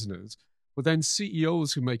by business. But then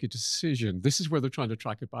CEOs who make a decision, this is where they're trying to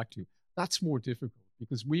track it back to. That's more difficult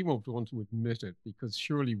because we won't want to admit it, because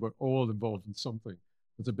surely we're all involved in something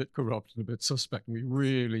that's a bit corrupt and a bit suspect, and we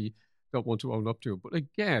really don't want to own up to it. But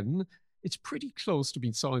again, it's pretty close to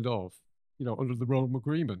being signed off, under the Rome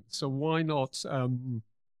Agreement. So why not a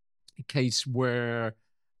case where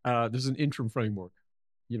there's an interim framework?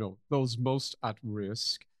 Those most at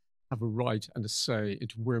risk have a right and a say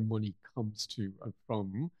into where money comes to and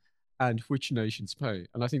from, and which nations pay.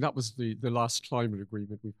 And I think that was the last climate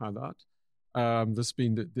agreement we've had that. There's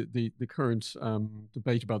been the current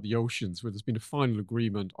debate about the oceans, where there's been a final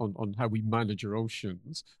agreement on how we manage our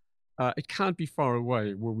oceans. It can't be far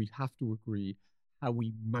away where we have to agree how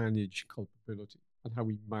we manage culpability and how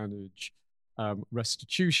we manage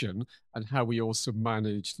restitution, and how we also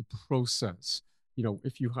manage the process.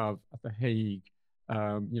 If you have at The Hague,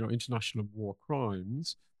 international war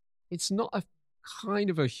crimes, it's not a kind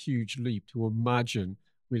of a huge leap to imagine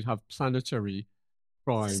we'll have planetary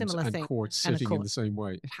crimes and courts sitting in the same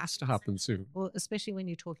way. It has to happen soon. Well, especially when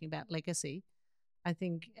you're talking about legacy, I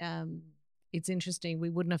think it's interesting. We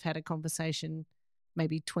wouldn't have had a conversation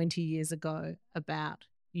maybe 20 years ago about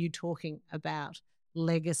you talking about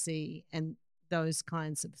legacy and those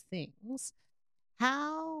kinds of things.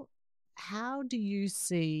 How do you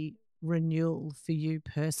see renewal for you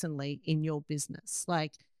personally in your business?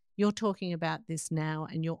 Like, you're talking about this now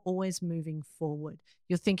and you're always moving forward.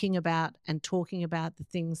 You're thinking about and talking about the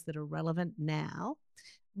things that are relevant now.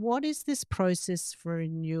 What is this process for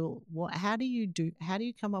renewal? How do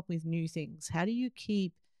you come up with new things? How do you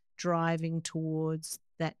keep driving towards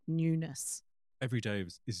that newness? Every day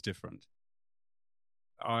is different.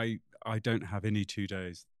 I don't have any 2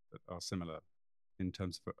 days that are similar in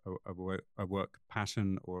terms of a work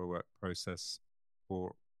pattern or a work process,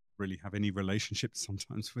 or really have any relationship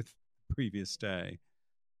sometimes with the previous day.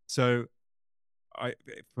 So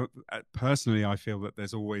personally, I feel that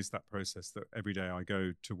there's always that process that every day I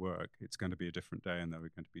go to work, it's going to be a different day, and there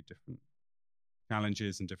are going to be different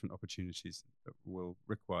challenges and different opportunities that will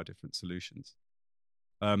require different solutions.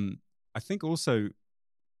 I think also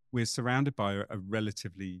we're surrounded by a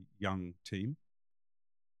relatively young team.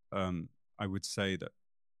 I would say that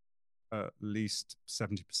at least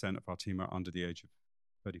 70% of our team are under the age of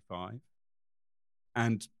 35.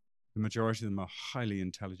 And the majority of them are highly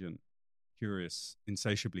intelligent, curious,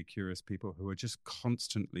 insatiably curious people who are just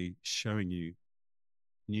constantly showing you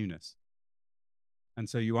newness. And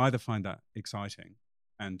so you either find that exciting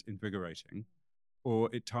and invigorating, or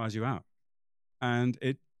it tires you out. And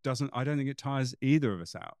I don't think it tires either of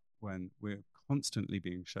us out when we're constantly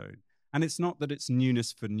being shown. And it's not that it's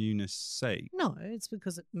newness for newness' sake. No, it's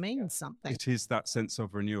because it means something. It is that sense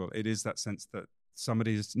of renewal. It is that sense that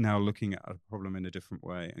somebody is now looking at a problem in a different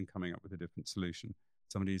way and coming up with a different solution.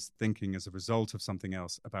 Somebody's thinking as a result of something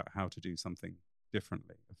else about how to do something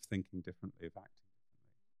differently, of thinking differently, of acting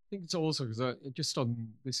differently. I think it's also because just on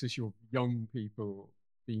this issue of young people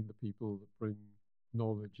being the people that bring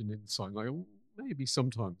knowledge and insight, like maybe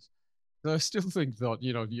sometimes. But I still think that,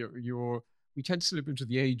 we tend to slip into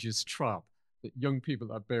the ageist trap that young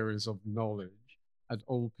people are bearers of knowledge and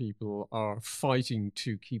old people are fighting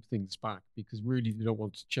to keep things back because really they don't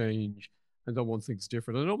want to change and don't want things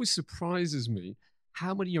different. And it always surprises me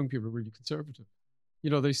how many young people are really conservative.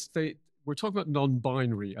 We're talking about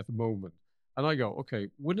non-binary at the moment. And I go, okay,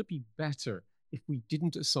 wouldn't it be better if we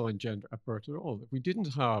didn't assign gender at birth at all? If we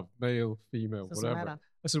didn't have male, female, whatever.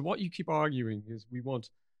 I said, what you keep arguing is we want,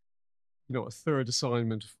 a third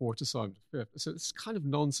assignment, a fourth assignment, a fifth. So it's kind of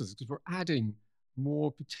nonsense because we're adding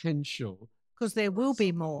more potential. Because there will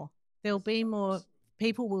be more. There'll be more.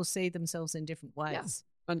 People will see themselves in different ways.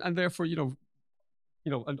 Yeah. And therefore,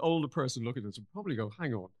 an older person looking at this will probably go,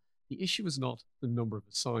 hang on, the issue is not the number of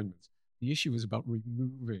assignments. The issue is about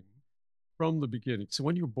removing from the beginning. So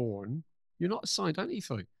when you're born, you're not assigned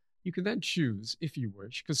anything. You can then choose if you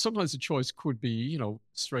wish, because sometimes the choice could be,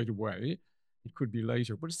 straight away. It could be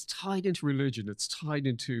later, but it's tied into religion. It's tied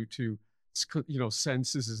into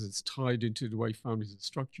censuses. It's tied into the way families are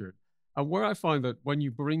structured. And where I find that when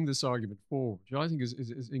you bring this argument forward, which I think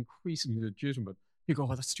is increasingly legitimate, you go,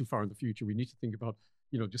 oh, that's too far in the future. We need to think about,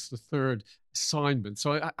 just the third assignment.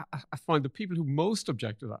 So I find the people who most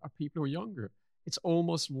object to that are people who are younger. It's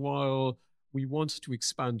almost while we want to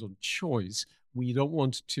expand on choice, we don't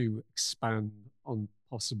want to expand on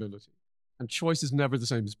possibility. And choice is never the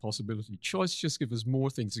same as possibility. Choice just gives us more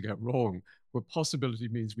things to get wrong, where possibility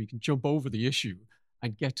means we can jump over the issue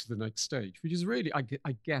and get to the next stage, which is really,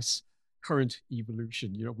 I guess, current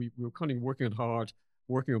evolution. We're kind of working on heart,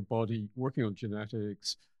 working on body, working on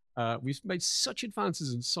genetics. We've made such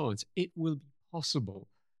advances in science. It will be possible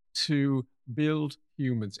to build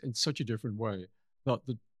humans in such a different way that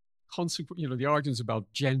the arguments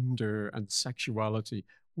about gender and sexuality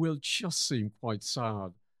will just seem quite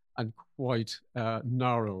sad and quite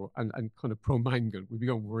narrow and kind of pro-mangan. We'd be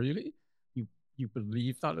going, really? You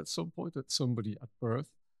believe that at some point, that somebody at birth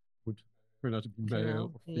would turn out to be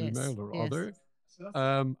male or female or other?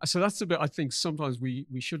 So that's the bit I think sometimes we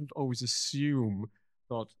shouldn't always assume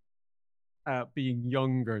that being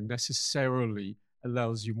younger necessarily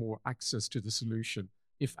allows you more access to the solution.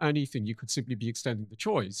 If anything, you could simply be extending the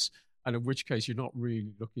choice, and in which case you're not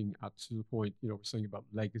really looking at, to the point, we're saying about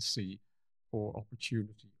legacy or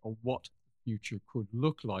opportunity, or what the future could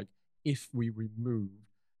look like if we remove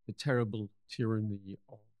the terrible tyranny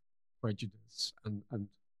of prejudice and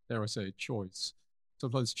dare I say, choice.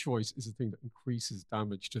 Sometimes choice is a thing that increases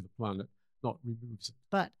damage to the planet, not removes it.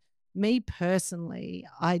 But me personally,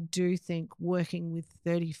 I do think working with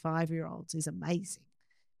 35-year-olds is amazing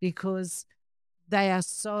because they are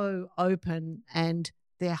so open and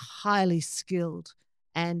they're highly skilled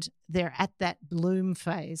and they're at that bloom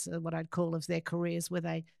phase, what I'd call, of their careers, where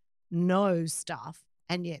they know stuff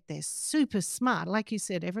and yet they're super smart. Like you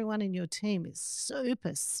said, everyone in your team is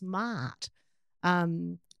super smart.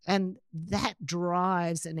 And that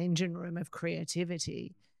drives an engine room of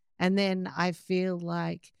creativity. And then I feel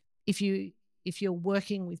like if you're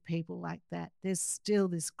working with people like that, there's still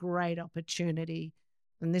this great opportunity.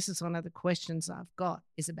 And this is one of the questions I've got,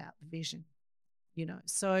 is about vision,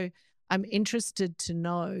 So I'm interested to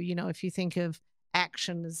know, if you think of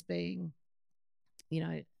action as being,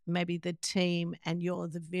 maybe the team and you're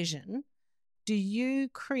the vision, do you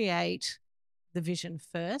create the vision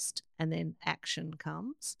first and then action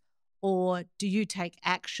comes? Or do you take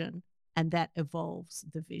action and that evolves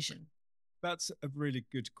the vision? That's a really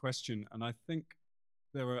good question. And I think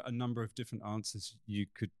there are a number of different answers you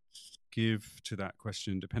could give to that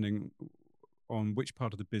question, depending on which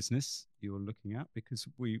part of the business you're looking at, because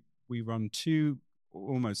we run two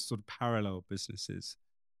almost sort of parallel businesses.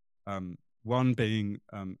 One being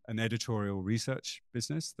an editorial research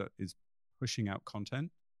business that is pushing out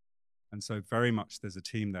content. And so very much there's a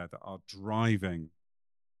team there that are driving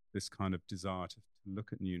this kind of desire to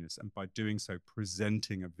look at newness, and by doing so,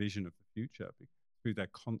 presenting a vision of the future through their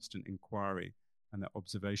constant inquiry and their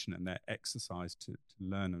observation and their exercise to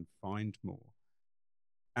learn and find more.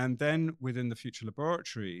 And then within the Future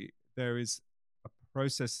Laboratory, there is a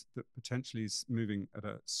process that potentially is moving at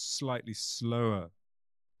a slightly slower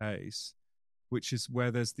pace, which is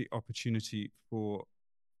where there's the opportunity for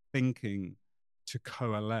thinking to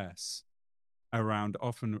coalesce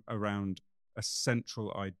often around a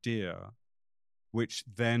central idea, which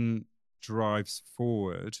then drives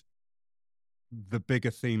forward the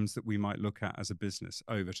bigger themes that we might look at as a business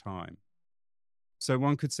over time. So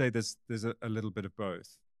one could say there's a little bit of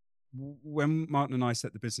both. When Martin and I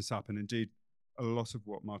set the business up, and indeed a lot of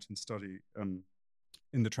what Martin's study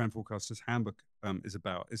in the Trend Forecaster's Handbook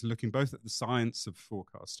is looking both at the science of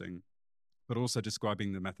forecasting, but also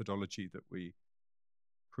describing the methodology that we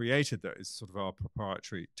created that is sort of our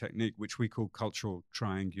proprietary technique, which we call cultural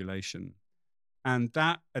triangulation. And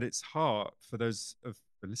that, at its heart, for those of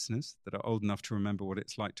the listeners that are old enough to remember what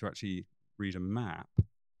it's like to actually read a map,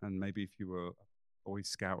 and maybe if you were a Boy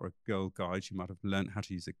Scout or a Girl Guide, you might have learned how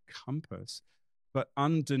to use a compass. But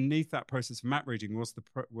underneath that process of map reading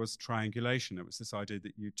was triangulation. It was this idea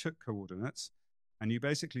that you took coordinates, and you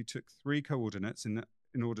basically took 3 coordinates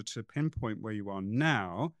in order to pinpoint where you are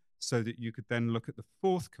now, so that you could then look at the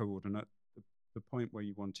 4th coordinate, the point where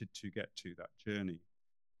you wanted to get to that journey.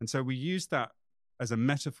 And so we use that as a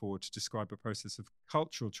metaphor to describe a process of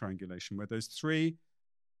cultural triangulation, where those 3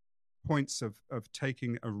 points of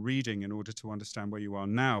taking a reading in order to understand where you are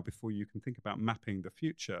now before you can think about mapping the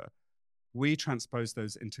future, we transpose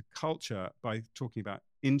those into culture by talking about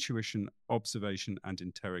intuition, observation, and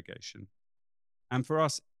interrogation. And for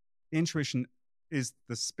us, intuition is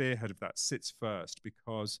the spearhead of that, sits first,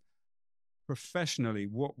 because professionally,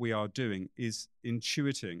 what we are doing is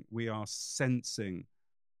intuiting. We are sensing.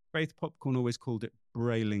 Faith Popcorn always called it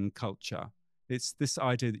brailing culture. It's this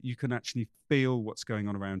idea that you can actually feel what's going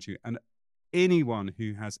on around you. And anyone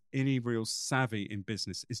who has any real savvy in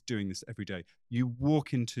business is doing this every day. You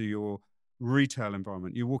walk into your retail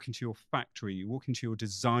environment, you walk into your factory, you walk into your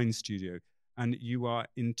design studio, and you are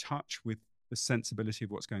in touch with the sensibility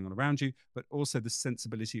of what's going on around you, but also the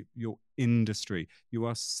sensibility of your industry. You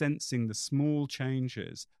are sensing the small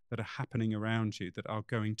changes that are happening around you that are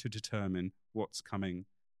going to determine what's coming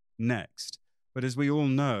next. But as we all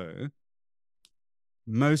know,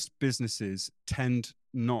 most businesses tend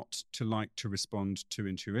not to like to respond to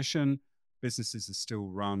intuition. Businesses are still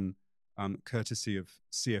run courtesy of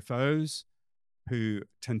CFOs who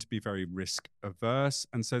tend to be very risk averse.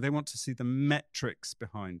 And so they want to see the metrics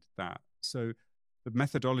behind that. So the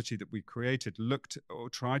methodology that we created looked or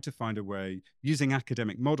tried to find a way, using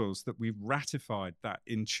academic models, that we ratified that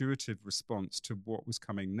intuitive response to what was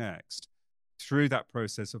coming next through that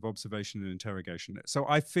process of observation and interrogation. So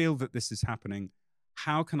I feel that this is happening.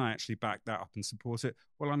 How can I actually back that up and support it?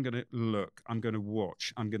 Well, I'm going to look, I'm going to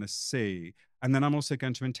watch, I'm going to see, and then I'm also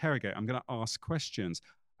going to interrogate. I'm going to ask questions.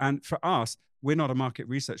 And for us, we're not a market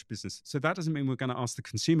research business. So that doesn't mean we're going to ask the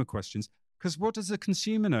consumer questions, because what does the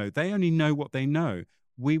consumer know? They only know what they know.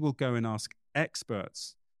 We will go and ask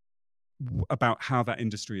experts about how that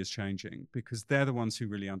industry is changing, because they're the ones who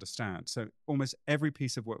really understand. So almost every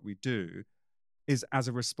piece of what we do is as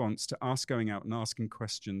a response to us going out and asking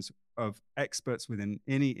questions of experts within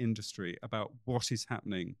any industry about what is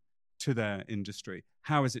happening to their industry.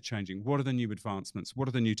 How is it changing? What are the new advancements? What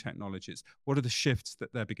are the new technologies? What are the shifts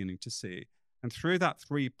that they're beginning to see? And through that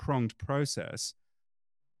 3-pronged process,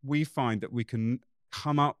 we find that we can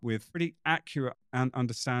come up with pretty accurate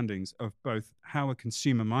understandings of both how a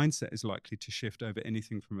consumer mindset is likely to shift over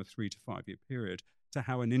anything from a 3 to 5 year period to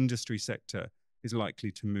how an industry sector is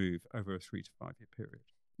likely to move over a 3 to 5 year period.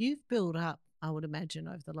 You've built up, I would imagine,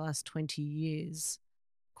 over the last 20 years,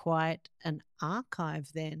 quite an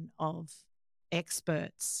archive then of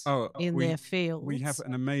experts in their fields. We have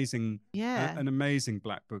an amazing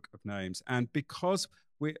black book of names. And because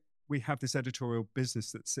we have this editorial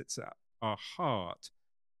business that sits at our heart,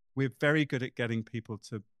 we're very good at getting people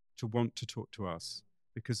to want to talk to us,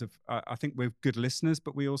 because of I think we're good listeners,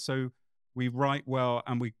 but we write well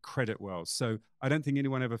and we credit well. So I don't think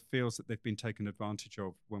anyone ever feels that they've been taken advantage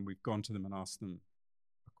of when we've gone to them and asked them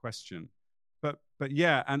a question. But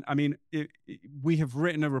yeah, and I mean, we have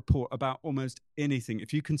written a report about almost anything.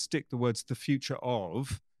 If you can stick the words "the future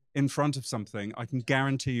of" in front of something, I can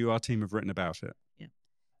guarantee you our team have written about it. Yeah.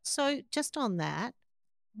 So just on that,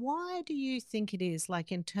 why do you think it is,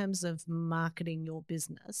 like in terms of marketing your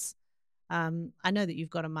business? I know that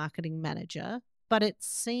you've got a marketing manager, but it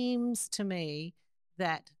seems to me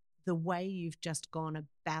that the way you've just gone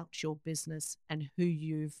about your business and who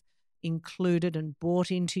you've included and brought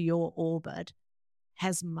into your orbit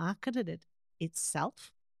has marketed it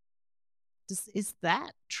itself. Is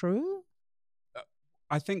that true?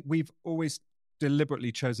 I think we've always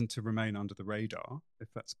deliberately chosen to remain under the radar, if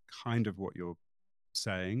that's kind of what you're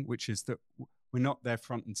saying, which is that we're not there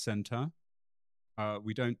front and center.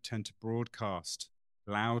 We don't tend to broadcast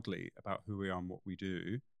loudly about who we are and what we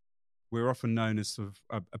do. We're often known as sort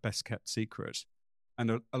of a best kept secret, and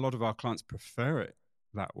a lot of our clients prefer it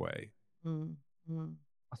that way.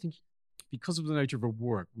 I think because of the nature of our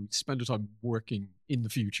work, we spend our time working in the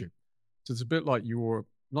future. So it's a bit like you're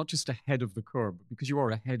not just ahead of the curve, but because you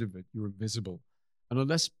are ahead of it, you're invisible. And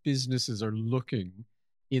unless businesses are looking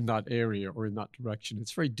in that area or in that direction,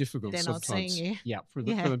 it's very difficult They're sometimes. not seeing you. For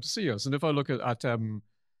them to see us. And if I look at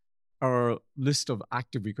our list of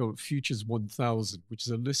active, we call it Futures 1000, which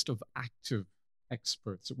is a list of active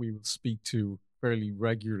experts that we will speak to fairly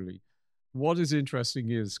regularly. What is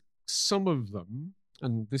interesting is some of them,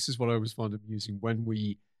 and this is what I always find amusing, when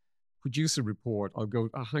we produce a report, I'll go,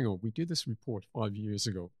 hang on, we did this report 5 years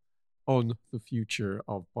ago on the future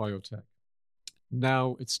of biotech.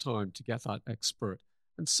 Now it's time to get that expert.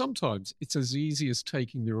 And sometimes it's as easy as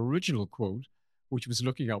taking the original quote, which was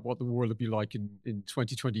looking at what the world would be like in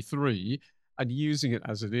 2023, and using it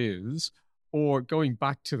as it is, or going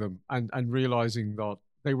back to them and realizing that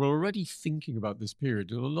they were already thinking about this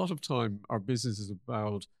period. And a lot of time, our business is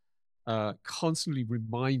about constantly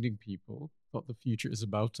reminding people that the future is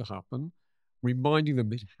about to happen, reminding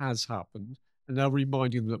them it has happened, and now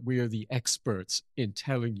reminding them that we are the experts in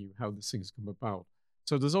telling you how this thing's come about.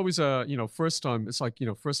 So there's always a, first time, it's like,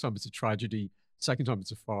 first time it's a tragedy, second time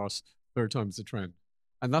it's a farce, third time it's a trend.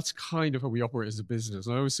 And that's kind of how we operate as a business.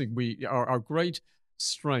 And I always think our great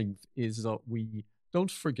strength is that we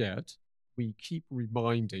don't forget, we keep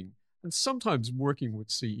reminding, and sometimes working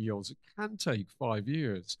with CEOs, it can take 5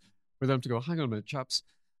 years for them to go, hang on a minute, chaps,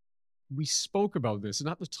 we spoke about this. And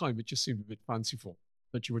at the time, it just seemed a bit fanciful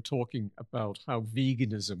that you were talking about how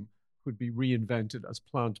veganism could be reinvented as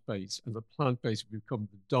plant-based, and the plant-based would become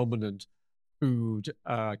the dominant food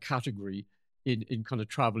category in kind of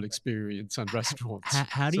travel experience and restaurants.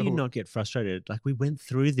 How do you not get frustrated? Like, we went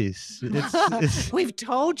through this. We've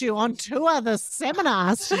told you on 2 other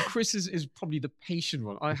seminars. So Chris is probably the patient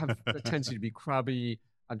one. I have a tendency to be crabby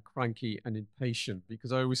and cranky and impatient,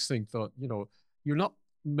 because I always think that, you're not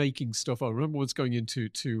making stuff up. I remember once going into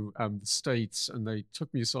the States, and they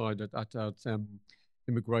took me aside at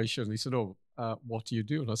immigration. They said, what do you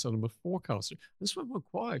do? And I said, I'm a forecaster. This one went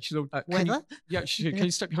quiet. She said, weather? Can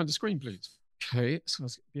you step behind the screen, please? Okay, so I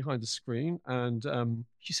was behind the screen, and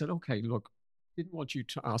she said, okay, look, didn't want you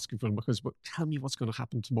to ask in front of my husband, but tell me what's going to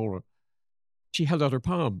happen tomorrow. She held out her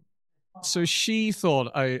palm. So she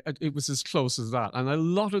thought it was as close as that. And a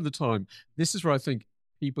lot of the time, this is where I think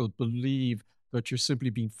people believe that you're simply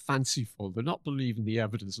being fanciful. They're not believing the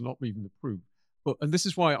evidence, they're not believing the proof. And this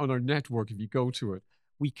is why on our network, if you go to it,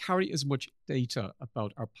 we carry as much data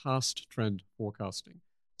about our past trend forecasting.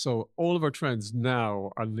 So all of our trends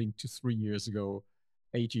now are linked to 3 years ago,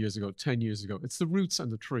 8 years ago, 10 years ago. It's the roots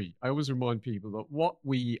and the tree. I always remind people that what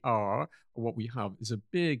we are, or what we have, is a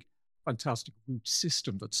big, fantastic root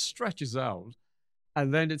system that stretches out,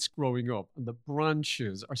 and then it's growing up, and the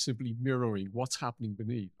branches are simply mirroring what's happening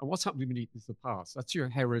beneath. And what's happening beneath is the past. That's your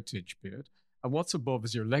heritage bit. And what's above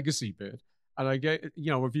is your legacy bit. And I get,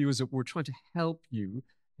 our view is that we're trying to help you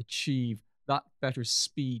achieve that better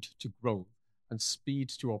speed to growth and speed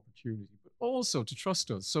to opportunity, but also to trust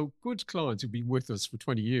us. So good clients who've been with us for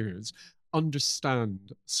 20 years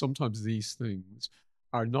understand sometimes these things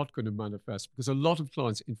are not going to manifest, because a lot of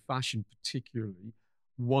clients in fashion particularly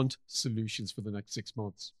want solutions for the next 6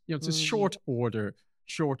 months. It's a short order,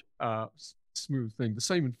 short, smooth thing. The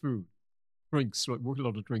same in food. Drinks, like, work a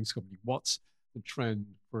lot of drinks company. What's the trend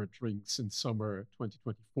for drinks in summer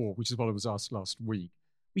 2024, which is what I was asked last week.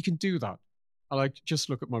 We can do that. I like to just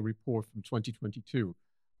look at my report from 2022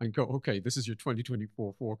 and go, okay, this is your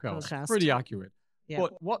 2024 forecast. Pretty accurate. Yeah.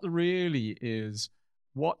 But what really is,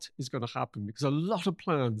 what is going to happen? Because a lot of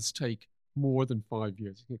plans take more than 5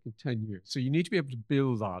 years, it can take 10 years. So you need to be able to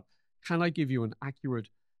build that. Can I give you an accurate,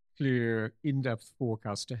 clear, in-depth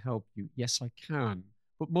forecast to help you? Yes, I can.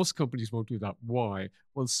 But most companies won't do that. Why?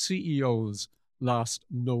 Well, CEOs last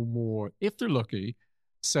no more, if they're lucky,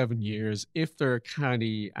 7 years. If they're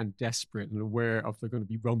canny and desperate and aware of they're going to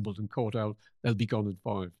be rumbled and caught out, they'll be gone in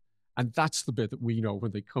 5. And that's the bit that we know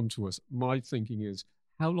when they come to us. My thinking is,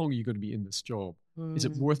 how long are you going to be in this job? Is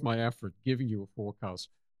it worth my effort giving you a forecast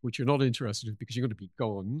which you're not interested in, because you're going to be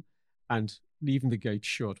gone, and leaving the gate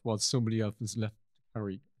shut while somebody else is left to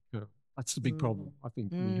carry? That's the big problem I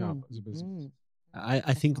think we have as a business.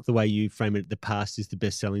 I think the way you frame it, the past is the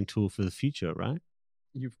best selling tool for the future, right?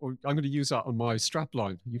 I'm going to use that on my strap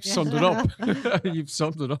line. You've summed it up. You've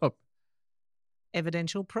summed it up.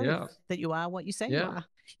 Evidential proof that you are what you say you are.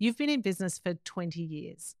 You've been in business for 20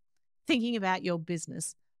 years. Thinking about your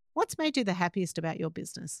business, what's made you the happiest about your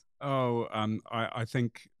business? I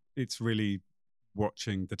think it's really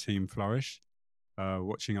watching the team flourish,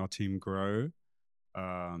 watching our team grow,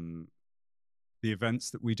 the events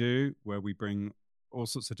that we do where we bring all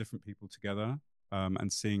sorts of different people together,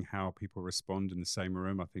 and seeing how people respond in the same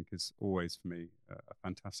room, I think is always, for me, a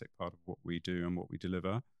fantastic part of what we do and what we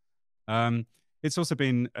deliver. It's also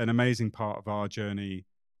been an amazing part of our journey,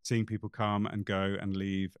 seeing people come and go and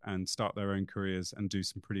leave and start their own careers and do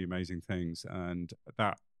some pretty amazing things. And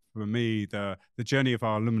that, for me, the journey of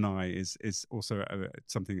our alumni is also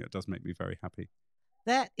something that does make me very happy.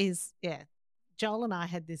 That is, Joel and I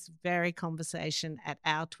had this very conversation at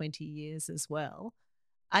our 20 years as well.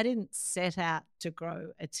 I didn't set out to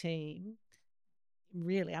grow a team,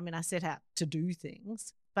 really. I mean, I set out to do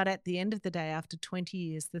things. But at the end of the day, after 20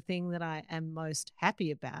 years, the thing that I am most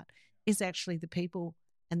happy about is actually the people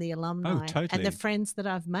and the alumni and the friends that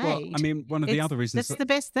I've made. Well, I mean, one of the other reasons that's the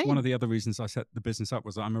best thing. One of the other reasons I set the business up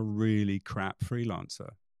was I'm a really crap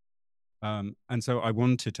freelancer. And so I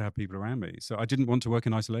wanted to have people around me. So I didn't want to work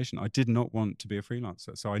in isolation. I did not want to be a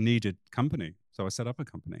freelancer. So I needed company. So I set up a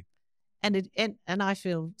company. And I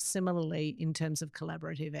feel similarly in terms of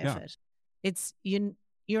collaborative effort. Yeah. It's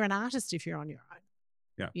you're an artist if you're on your own.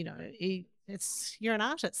 Yeah. You know, you're an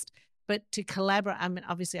artist. But to collaborate, I mean,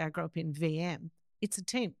 obviously I grew up in VM. It's a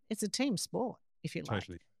team sport, if you like.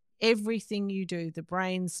 Totally. Everything you do, the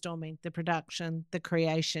brainstorming, the production, the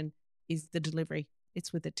creation, is the delivery.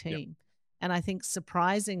 It's with a team. Yep. And I think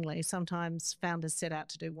surprisingly, sometimes founders set out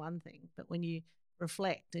to do one thing, but when you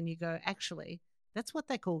reflect and you go, actually, that's what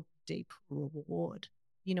they call deep reward.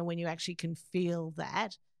 You know, when you actually can feel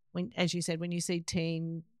that, when, as you said, when you see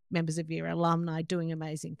team members of your alumni doing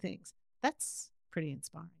amazing things, that's pretty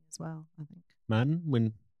inspiring as well, I think. Martin,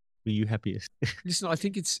 when were you happiest? Listen, I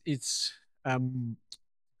think it's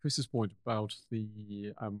Chris's point about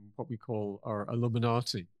the what we call our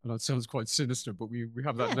Illuminati, and that sounds quite sinister, but we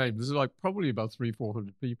have that name. There's like probably about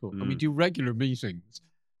 300-400 people, and we do regular meetings.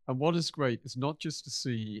 And what is great is not just to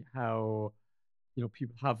see how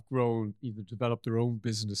people have grown, either developed their own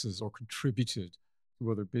businesses or contributed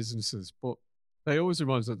to other businesses, but they always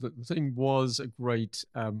remind us that the thing was a great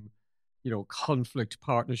conflict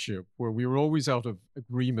partnership where we were always out of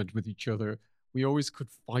agreement with each other. We always could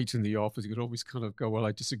fight in the office. You could always kind of go, well,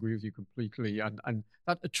 I disagree with you completely. And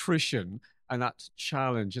that attrition and that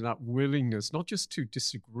challenge and that willingness, not just to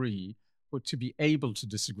disagree, but to be able to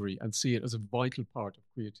disagree and see it as a vital part of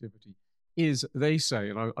creativity is, they say,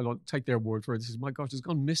 and I don't take their word for it, this is, my gosh, it's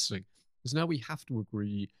gone missing. Because now we have to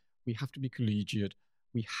agree, we have to be collegiate,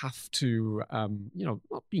 we have to,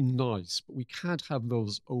 not be nice, but we can't have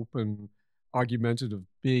those open, argumentative,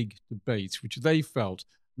 big debates, which they felt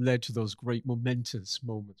led to those great momentous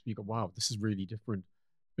moments. You go, wow, this is really different,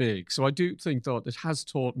 big. So I do think that it has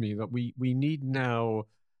taught me that we need now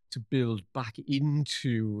to build back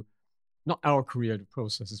into not our creative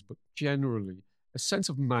processes, but generally a sense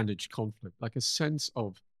of managed conflict, like a sense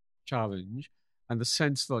of challenge, and the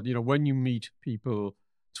sense that, when you meet people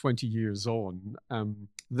 20 years on,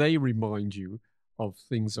 they remind you of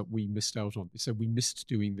things that we missed out on. They said, we missed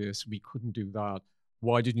doing this, we couldn't do that.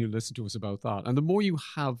 Why didn't you listen to us about that? And the more you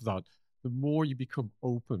have that, the more you become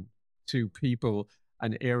open to people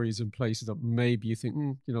and areas and places that maybe you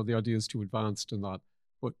think, the idea is too advanced and that.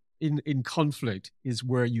 But in conflict is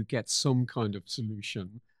where you get some kind of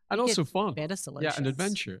solution and also fun. Better solutions. Yeah, and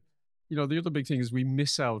adventure. The other big thing is we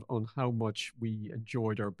miss out on how much we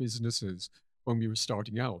enjoyed our businesses when we were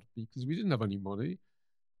starting out because we didn't have any money.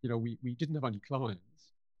 We didn't have any clients.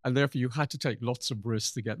 And therefore, you had to take lots of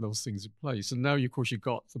risks to get those things in place. And now, of course, you've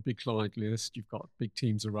got the big client list, you've got big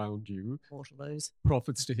teams around you,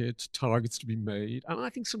 profits to hit, targets to be made. And I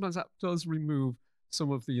think sometimes that does remove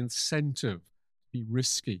some of the incentive to be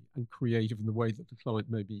risky and creative in the way that the client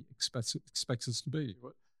maybe expects us to be.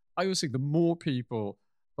 But I always think the more people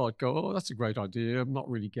go, oh, that's a great idea, I'm not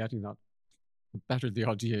really getting that, the better the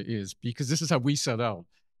idea is, because this is how we set out.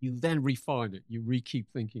 You then refine it, you keep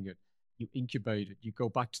thinking it, you incubate it, you go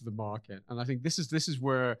back to the market. And I think this is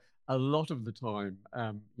where a lot of the time,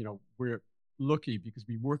 we're lucky because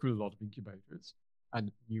we work with a lot of incubators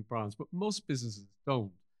and new brands, but most businesses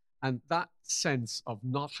don't. And that sense of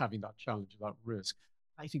not having that challenge, that risk,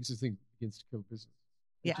 I think is the thing that begins to kill business.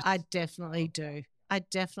 Yeah, I definitely do.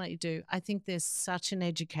 I think there's such an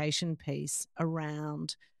education piece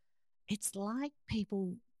around, it's like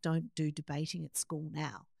people don't do debating at school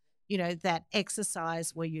now. That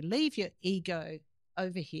exercise where you leave your ego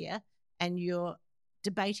over here and you're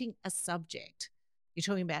debating a subject. You're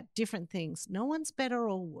talking about different things. No one's better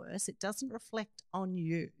or worse. It doesn't reflect on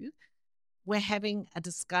you. We're having a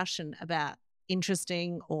discussion about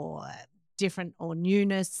interesting or different or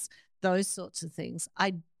newness, those sorts of things.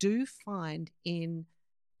 I do find in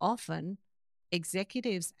often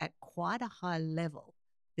executives at quite a high level,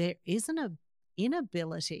 there is an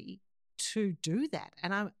inability to do that.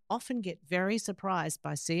 And I often get very surprised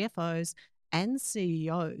by CFOs and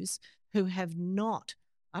CEOs who have not,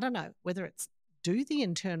 I don't know, whether it's do the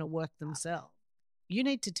internal work themselves. You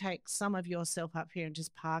need to take some of yourself up here and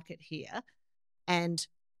just park it here and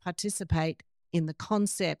participate in the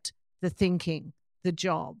concept, the thinking, the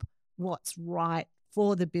job, what's right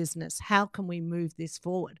for the business. How can we move this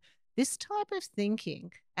forward? This type of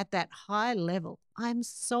thinking at that high level, I'm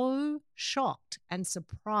so shocked and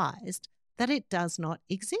surprised that it does not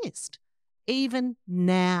exist, even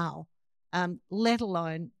now, let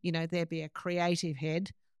alone, there be a creative head,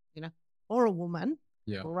 or a woman.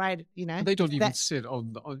 Yeah. Right. They don't even sit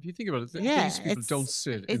on, if you think about it, these people don't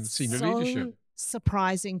sit in senior leadership.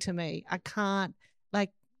 Surprising to me. I can't,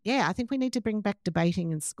 I think we need to bring back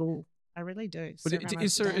debating in school. I really do. But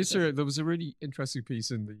there was a really interesting piece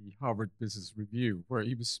in the Harvard Business Review where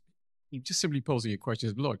he was just simply posing a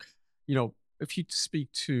question. Look, if you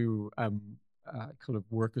speak to kind of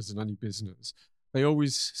workers in any business, they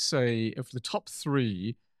always say if the top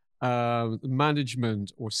three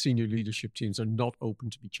management or senior leadership teams are not open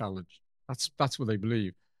to be challenged. That's what they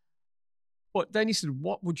believe. But then he said,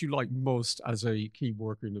 what would you like most as a key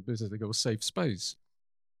worker in the business? They go, safe space.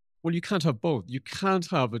 Well, you can't have both. You can't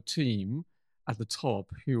have a team at the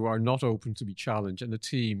top who are not open to be challenged and a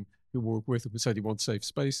team who work with them who say they want safe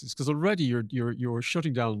spaces. Because already you're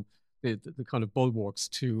shutting down the kind of bulwarks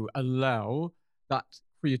to allow that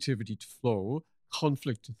creativity to flow,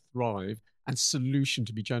 conflict to thrive, and solution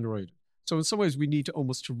to be generated. So in some ways, we need to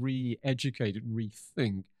almost re-educate and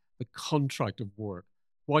rethink the contract of work.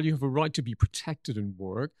 While you have a right to be protected in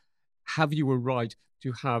work, have you a right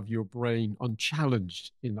to have your brain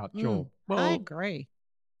unchallenged in that job? Well, I agree.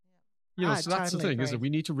 So that's totally the thing, isn't it? We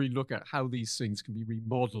need to relook at how these things can be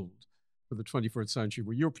remodeled for the 21st century,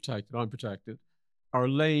 where you're protected, I'm protected. Our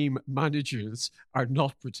lame managers are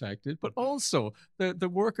not protected, but also the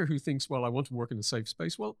worker who thinks, well, I want to work in a safe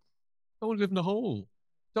space. Well, don't live in a hole.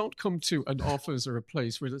 Don't come to an office or a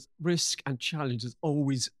place where there's risk and challenge is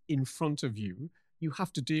always in front of you. You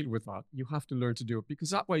have to deal with that. You have to learn to do it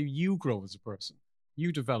because that way you grow as a person.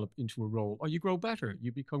 You develop into a role or you grow better.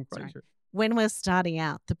 You become greater. Right. When we're starting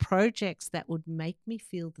out, the projects that would make me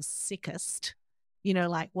feel the sickest,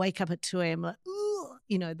 like wake up at 2 a.m., like, ooh,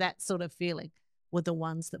 that sort of feeling, were the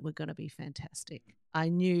ones that were going to be fantastic. I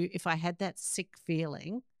knew if I had that sick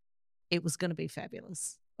feeling, it was going to be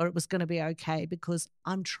fabulous or it was going to be okay because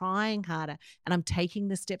I'm trying harder and I'm taking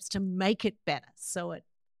the steps to make it better. So it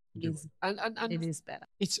is, and it is better.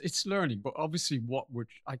 It's learning, but obviously what we're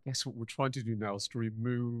trying to do now is to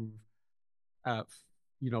remove,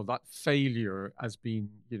 that failure as being,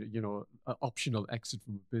 an optional exit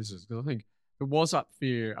from a business. Because I think there was that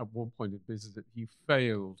fear at one point in business that if you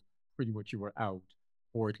failed, pretty much you were out,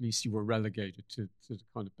 or at least you were relegated to the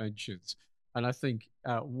kind of benches. And I think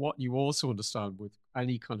what you also understand with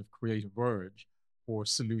any kind of creative urge or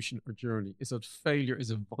solution or journey is that failure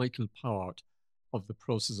is a vital part of the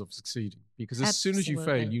process of succeeding. Because as soon as you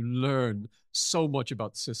fail, you learn so much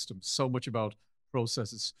about systems, so much about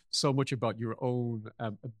processes, so much about your own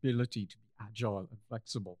ability to be agile and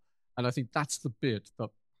flexible. And I think that's the bit that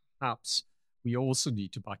perhaps we also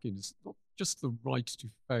need to back in. It's not just the right to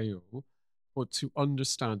fail, but to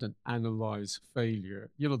understand and analyze failure.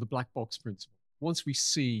 The black box principle. Once we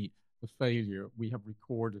see the failure, we have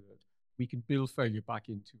recorded it. We can build failure back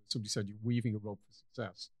into, somebody said, you're weaving a rope for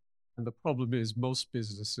success. And the problem is most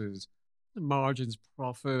businesses, the margins,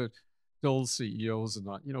 profit, dull CEOs and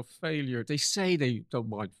that, failure, they say they don't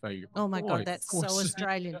mind failure. Oh my God, that's so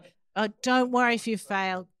Australian. Don't worry if you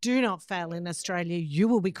fail. Do not fail in Australia. You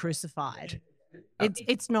will be crucified.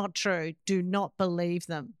 It's not true. Do not believe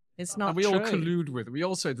them. It's not true. And we all collude with it. We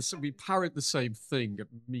all say we parrot the same thing at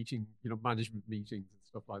management meetings and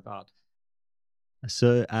stuff like that.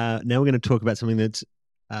 So now we're going to talk about something that's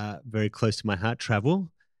very close to my heart,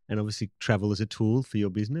 travel. And obviously travel is a tool for your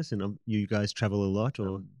business. And you guys travel a lot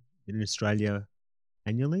or in Australia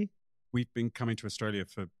annually? We've been coming to Australia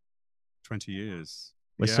for 20 years.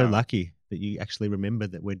 We're so lucky that you actually remember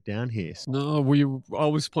that we're down here. No, we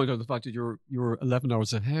always point out the fact that you're 11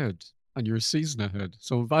 hours ahead and you're a season ahead.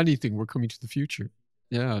 So if anything, we're coming to the future.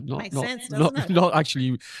 Yeah, makes sense, doesn't it? Not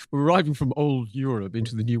actually. We're arriving from old Europe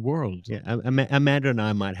into the new world. Yeah, Amanda and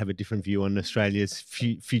I might have a different view on Australia's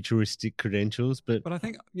futuristic credentials, but I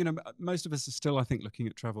think most of us are still, I think, looking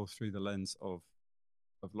at travel through the lens of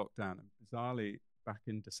lockdown. And bizarrely, back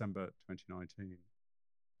in December 2019,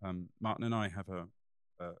 Martin and I have a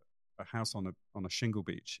house on a shingle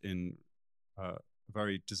beach in a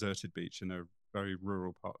very deserted beach in a very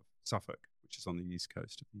rural part of Suffolk, which is on the east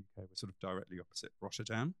coast of the UK. We're sort of directly opposite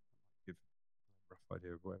Rotterdam. Give a rough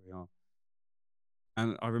idea of where we are.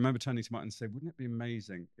 And I remember turning to Martin and saying, wouldn't it be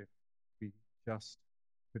amazing if we just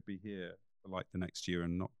could be here for like the next year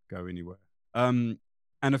and not go anywhere? And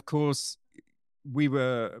of course, we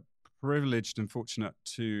were privileged and fortunate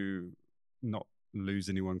to not lose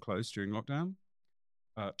anyone close during lockdown,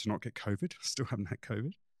 to not get COVID. Still haven't had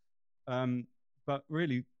COVID. But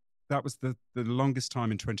really, that was the longest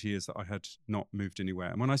time in 20 years that I had not moved anywhere.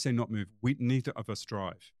 And when I say not moved, neither of us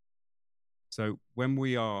drive. So when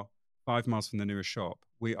we are 5 miles from the nearest shop.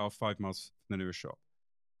 We are 5 miles from the nearest shop.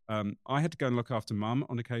 I had to go and look after Mum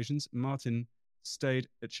on occasions. Martin stayed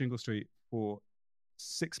at Shingle Street for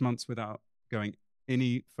 6 months without going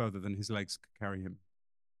any further than his legs could carry him.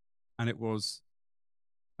 And it was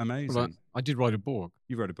amazing. Well, I did write a book.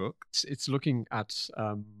 You wrote a book? It's looking at,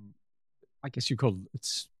 I guess you call it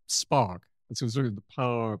spark. And so it's looking at the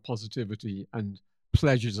power, positivity, and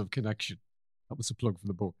pleasures of connection. That was a plug for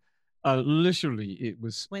the book. Literally, it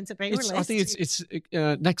was. When's it being released? I think it's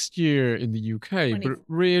next year in the UK. But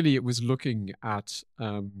really, it was looking at,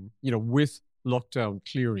 with lockdown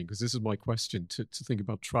clearing, because this is my question to think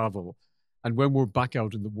about travel. And when we're back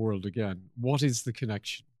out in the world again, what is the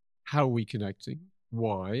connection? How are we connecting?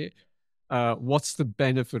 Why? What's the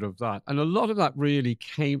benefit of that? And a lot of that really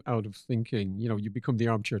came out of thinking, you become the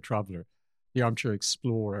armchair traveler, the armchair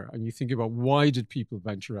explorer, and you think about why did people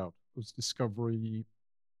venture out? It was discovery.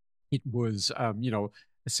 It was, a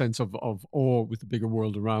sense of awe with the bigger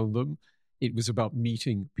world around them. It was about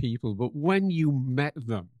meeting people. But when you met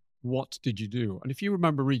them, what did you do? And if you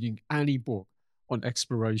remember reading any book on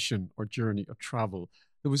exploration or journey or travel,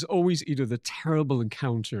 there was always either the terrible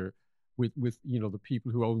encounter with the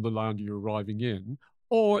people who own the land you're arriving in,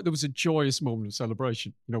 or there was a joyous moment of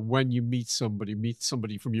celebration, when you meet somebody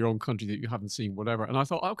from your own country that you haven't seen, whatever. And I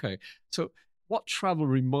thought, okay, so what travel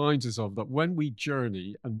reminds us of that when we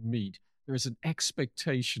journey and meet, there is an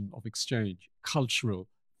expectation of exchange, cultural,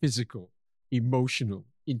 physical, emotional,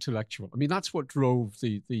 intellectual. I mean, that's what drove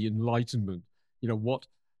the Enlightenment, what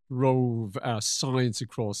drove science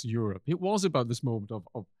across Europe. It was about this moment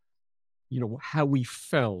of how we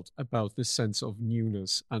felt about this sense of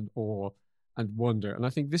newness and awe and wonder. And I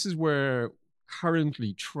think this is where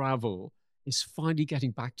currently travel is finally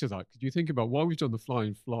getting back to that. Because you think about while we've done the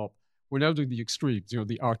flying flop, we're now doing the extremes,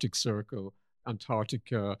 the Arctic Circle,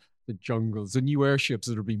 Antarctica, the jungles, the new airships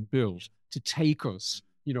that are being built to take us.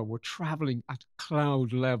 We're traveling at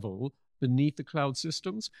cloud level beneath the cloud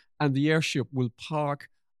systems, and the airship will park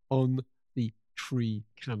on the tree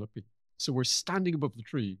canopy. So we're standing above the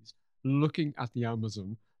trees, looking at the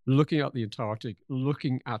Amazon, looking at the Antarctic,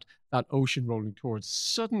 looking at that ocean rolling towards.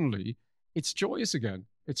 Suddenly, it's joyous again.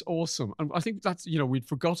 It's awesome. And I think that's, we'd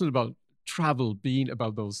forgotten about travel being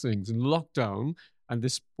about those things. And lockdown and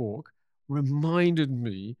this book reminded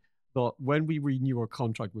me that when we renew our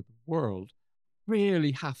contract with the world,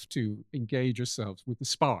 really have to engage ourselves with the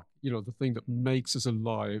spark, the thing that makes us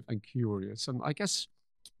alive and curious. And I guess,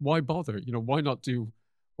 why bother? Why not do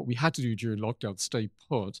what we had to do during lockdown, stay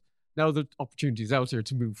put? Now the opportunity is out there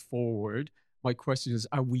to move forward. My question is,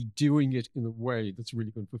 are we doing it in a way that's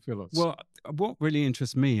really going to fulfill us? Well, what really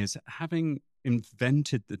interests me is having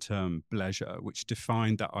invented the term bleisure, which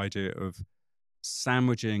defined that idea of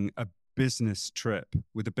sandwiching a business trip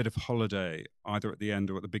with a bit of holiday, either at the end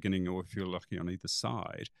or at the beginning, or if you're lucky on either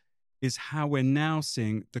side, is how we're now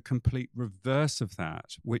seeing the complete reverse of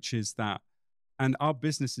that, which is that, and our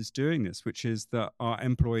business is doing this, which is that our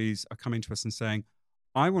employees are coming to us and saying,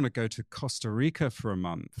 I want to go to Costa Rica for a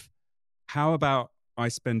month. How about I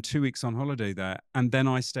spend 2 weeks on holiday there, and then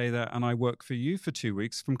I stay there and I work for you for 2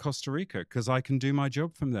 weeks from Costa Rica because I can do my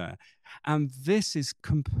job from there. And this is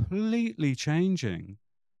completely changing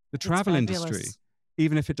the travel industry,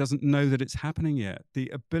 even if it doesn't know that it's happening yet. The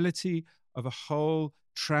ability of a whole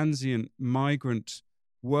transient migrant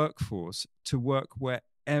workforce to work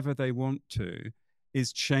wherever they want to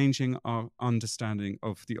is changing our understanding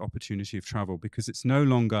of the opportunity of travel, because it's no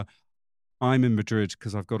longer, I'm in Madrid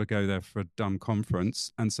because I've got to go there for a dumb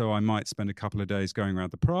conference, and so I might spend a couple of days going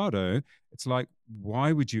around the Prado. It's like,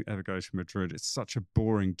 why would you ever go to Madrid? It's such a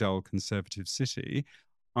boring, dull, conservative city.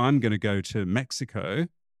 I'm going to go to Mexico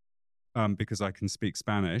because I can speak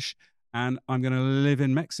Spanish, and I'm going to live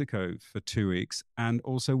in Mexico for 2 weeks and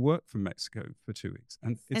also work from Mexico for 2 weeks.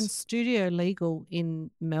 And Studio Legal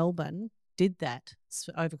in Melbourne did that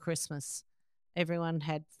over Christmas. Everyone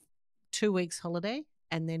had 2 weeks holiday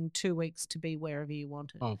and then 2 weeks to be wherever you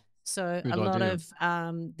wanted. Oh, so a lot of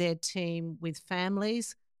their team with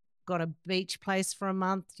families got a beach place for a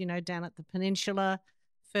month, down at the peninsula.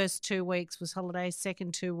 First 2 weeks was holiday,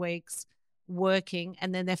 second 2 weeks working,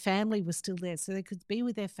 and then their family was still there, so they could be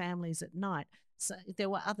with their families at night. So there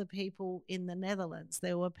were other people in the Netherlands.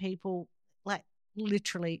 There were people like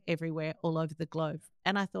literally everywhere all over the globe.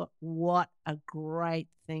 And I thought, what a great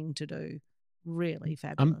thing to do. Really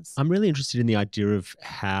fabulous. I'm really interested in the idea of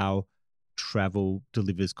how travel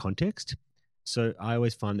delivers context. So I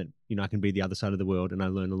always find that, I can be the other side of the world and I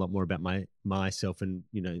learn a lot more about myself and,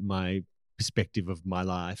 my perspective of my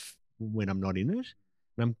life when I'm not in it.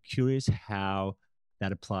 And I'm curious how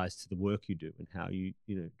that applies to the work you do and how you,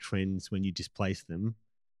 trends when you displace them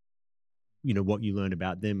what you learn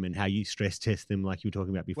about them and how you stress test them, like you were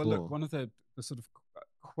talking about before. Well, look, one of the sort of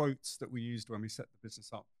quotes that we used when we set the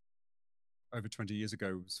business up over 20 years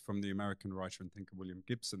ago was from the American writer and thinker William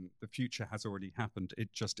Gibson. The future has already happened.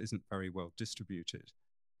 It just isn't very well distributed.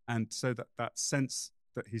 And so that sense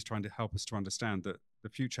that he's trying to help us to understand that the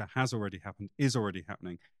future has already happened, is already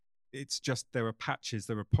happening. It's just there are patches,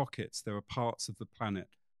 there are pockets, there are parts of the planet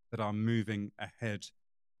that are moving ahead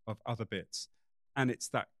of other bits. And it's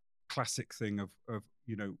that classic thing of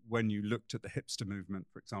when you looked at the hipster movement,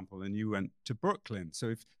 for example, and you went to Brooklyn. So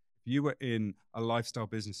if you were in a lifestyle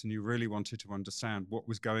business and you really wanted to understand what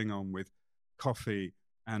was going on with coffee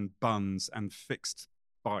and buns and fixed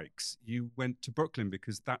bikes, you went to Brooklyn,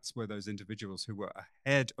 because that's where those individuals who were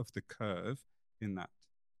ahead of the curve in that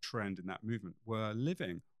trend, in that movement, were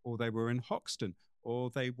living, or they were in Hoxton, or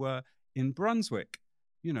they were in Brunswick,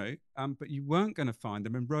 but you weren't going to find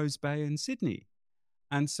them in Rose Bay in Sydney.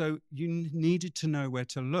 And so you needed to know where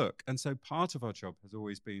to look. And so part of our job has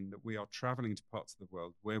always been that we are traveling to parts of the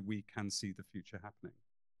world where we can see the future happening,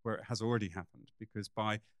 where it has already happened. Because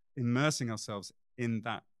by immersing ourselves in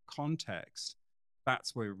that context,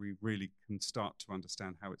 that's where we really can start to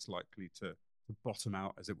understand how it's likely to bottom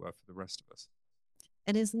out, as it were, for the rest of us.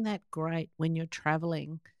 And isn't that great when you're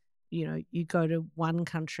traveling? You go to one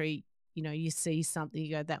country, you see something,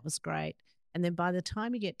 you go, that was great. And then by the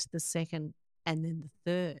time you get to the second and then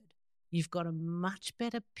the third, you've got a much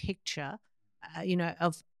better picture,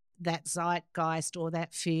 of that zeitgeist or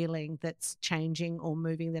that feeling that's changing or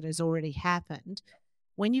moving that has already happened.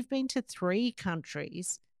 When you've been to 3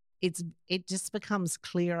 countries, it just becomes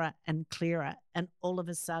clearer and clearer, and all of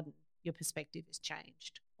a sudden your perspective is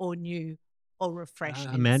changed or new or refreshed.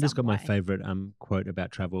 Amanda's got way. my favorite quote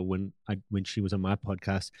about travel when she was on my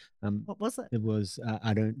podcast. What was it? It was,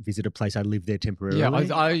 I don't visit a place, I live there temporarily. Yeah,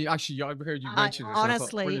 I've heard you mention this.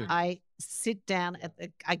 Honestly, I sit down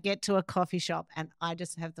I get to a coffee shop and I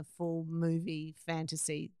just have the full movie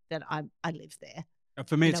fantasy that I live there.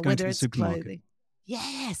 For me, it's going to the supermarket. Clothing.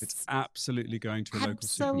 Yes. It's absolutely going to a local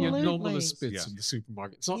supermarket. Yeah, novelist bits in the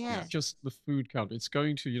supermarket. It's not just the food counter. It's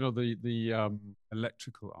going to, the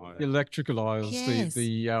electrical aisle. The electrical aisles, yes.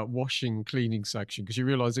 the washing, cleaning section, because you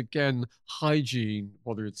realize, again, hygiene,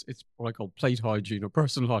 whether it's what I call plate hygiene or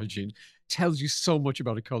personal hygiene, tells you so much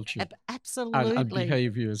about a culture. Absolutely. And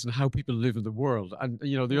behaviors and how people live in the world. And,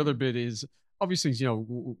 the other bit is, obviously, we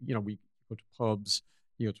go to pubs,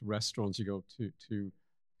 you go to restaurants, you go to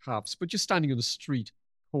pubs, but just standing on the street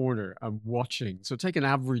corner and watching. So take an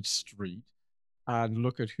average street and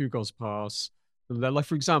look at who goes past. Like,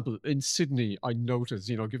 for example, in Sydney, I noticed,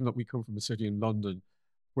 given that we come from a city in London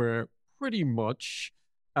where pretty much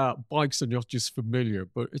bikes are not just familiar,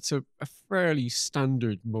 but it's a fairly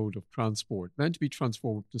standard mode of transport. Then to be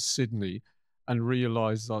transformed to Sydney and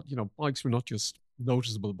realize that, bikes were not just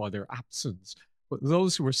noticeable by their absence, but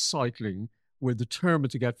those who were cycling were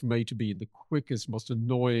determined to get from A to B in the quickest, most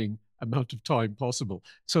annoying amount of time possible.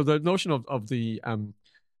 So the notion of the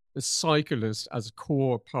cyclist as a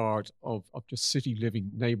core part of just city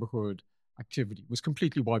living, neighborhood activity was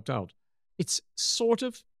completely wiped out. It's sort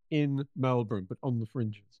of in Melbourne, but on the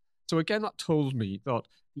fringes. So again, that told me that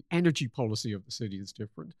the energy policy of the city is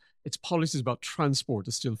different. Its policies about transport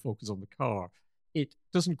are still focused on the car. It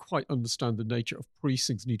doesn't quite understand the nature of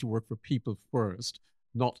precincts need to work for people first,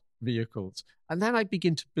 not vehicles. And then I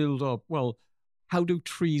begin to build up, well, how do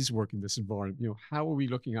trees work in this environment? How are we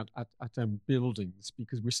looking at buildings?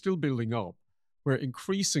 Because we're still building up, where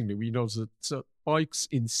increasingly we notice that bikes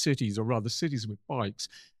in cities, or rather cities with bikes,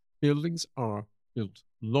 buildings are built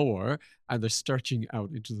lower and they're stretching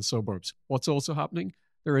out into the suburbs. What's also happening?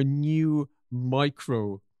 There are new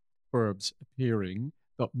micro-burbs appearing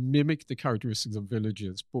that mimic the characteristics of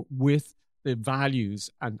villages, but with the values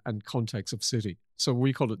and context of city. So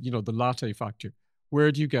we call it, the latte factor.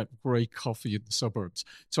 Where do you get great coffee in the suburbs?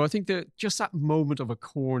 So I think that just that moment of a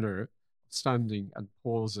corner, standing and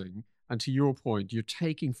pausing, and to your point, you're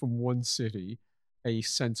taking from one city a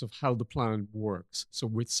sense of how the plan works. So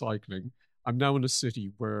with cycling, I'm now in a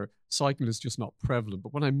city where cycling is just not prevalent.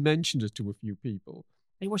 But when I mentioned it to a few people,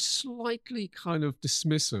 they were slightly kind of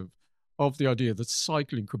dismissive of the idea that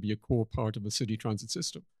cycling could be a core part of a city transit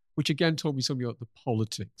system, which again told me something about the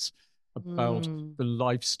politics, about the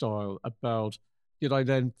lifestyle, about, did I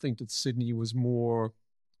then think that Sydney was more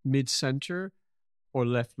mid-centre or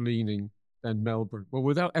left-leaning than Melbourne? Well,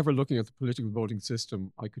 without ever looking at the political voting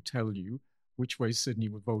system, I could tell you which way Sydney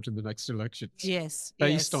would vote in the next elections. Yes.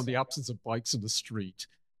 Based on the absence of bikes in the street.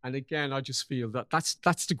 And again, I just feel that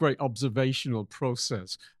that's the great observational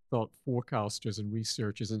process that forecasters and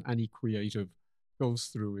researchers and any creative goes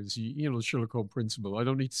through is, the Sherlock Holmes principle. I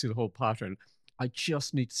don't need to see the whole pattern. I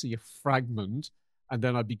just need to see a fragment, and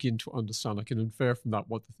then I begin to understand. I can infer from that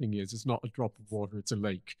what the thing is. It's not a drop of water, it's a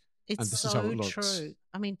lake. It's and this so is how it looks. true.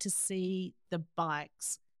 I mean, to see the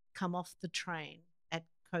bikes come off the train at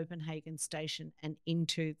Copenhagen station and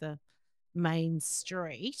into the main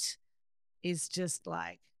street is just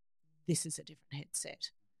like, this is a different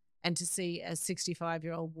headset. And to see a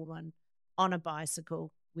 65-year-old woman on a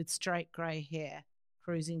bicycle with straight grey hair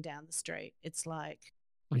cruising down the street, it's like...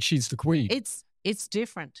 And she's the queen. It's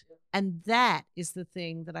different. And that is the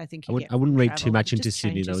thing that I think I wouldn't read too much into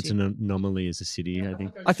Sydney, though. It's an anomaly as a city, I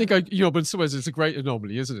think. But in some ways it's a great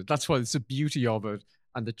anomaly, isn't it? That's why it's the beauty of it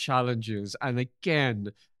and the challenges. And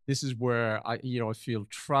again, this is where I feel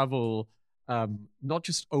travel not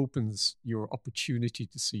just opens your opportunity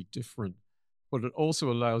to see different, but it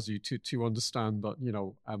also allows you to understand that,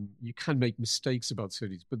 you can make mistakes about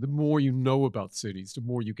cities, but the more you know about cities, the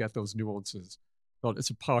more you get those nuances. But it's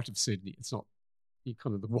a part of Sydney. It's not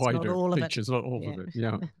kind of the wider picture. It's not all of it.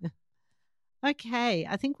 Yeah. Okay.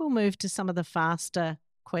 I think we'll move to some of the faster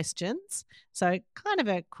questions. So kind of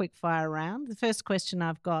a quick fire round. The first question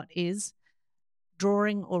I've got is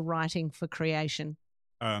drawing or writing for creation?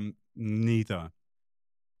 Neither.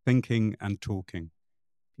 Thinking and talking.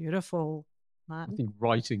 Beautiful. Martin? I think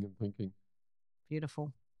writing and thinking.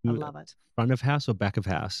 Beautiful. I love it. Front of house or back of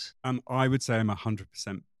house? I would say I'm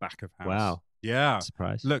 100% back of house. Wow. Yeah.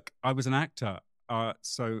 Surprise. Look, I was an actor, and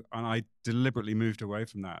I deliberately moved away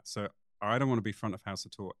from that. So I don't want to be front of house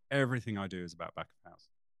at all. Everything I do is about back of house.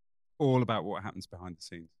 All about what happens behind the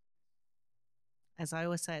scenes. As I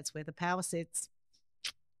always say, it's where the power sits.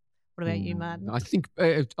 What about you, Martin? I think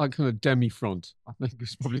I kind of demi-front. I think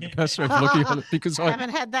it's probably the best way of looking at it, because I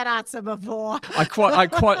haven't had that answer before. I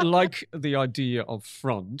quite like the idea of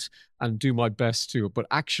front and do my best to it. But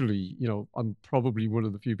actually, I'm probably one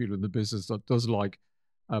of the few people in the business that does like,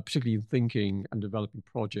 particularly in thinking and developing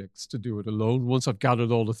projects, to do it alone. Once I've gathered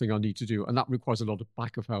all the thing I need to do, and that requires a lot of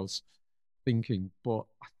back of house thinking. But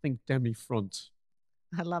I think demi-front.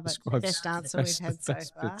 I love it. Best answer we've had so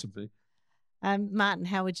far. Martin,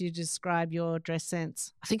 how would you describe your dress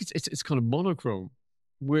sense? I think it's kind of monochrome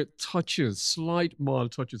with slight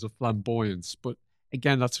mild touches of flamboyance. But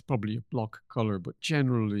again, that's probably a block color, but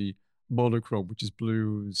generally monochrome, which is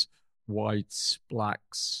blues, whites,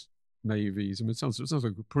 blacks, navies. I mean, it sounds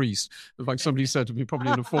like a priest. In fact, somebody said to me,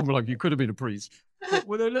 probably in a formal life, you could have been a priest. But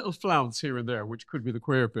with a little flounce here and there, which could be the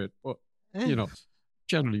queer bit, but,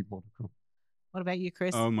 generally monochrome. What about you,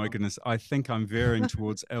 Chris? Oh, my goodness. I think I'm veering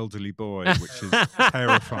towards elderly boy, which is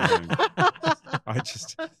terrifying.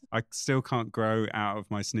 I still can't grow out of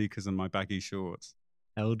my sneakers and my baggy shorts.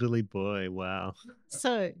 Elderly boy, wow.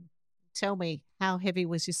 So tell me, how heavy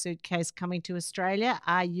was your suitcase coming to Australia?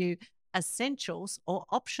 Are you essentials or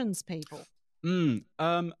options people?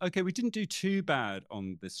 Okay, we didn't do too bad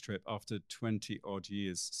on this trip after 20 odd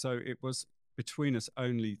years. So it was between us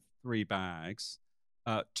only 3 bags.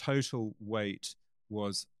 Total weight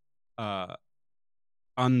was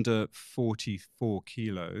under 44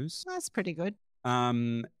 kilos. That's pretty good.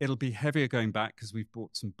 It'll be heavier going back because we've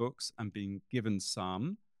bought some books and been given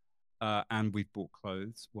some, and we've bought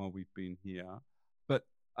clothes while we've been here. But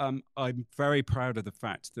I'm very proud of the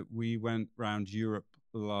fact that we went around Europe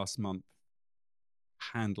last month,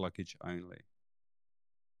 hand luggage only.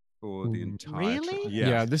 For the entire trip. Really?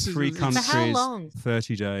 Yeah, this is 3 countries. For how long?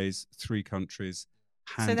 30 days, 3 countries.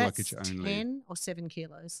 Hand luggage that's only. 10 or 7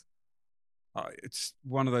 kilos? It's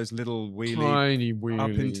one of those little wheelie, tiny wheelie.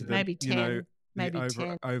 up into the, Maybe 10, maybe the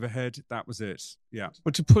 10. overhead. That was it. Yeah.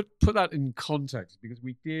 But to put that in context, because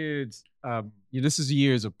we did, this is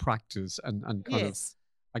years of practice and kind of,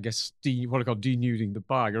 I guess, what I call denuding the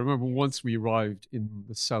bag. I remember once we arrived in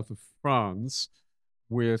the south of France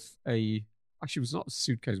with actually it was not a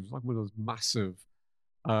suitcase, it was like one of those massive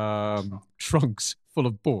trunks full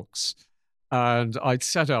of books. And I'd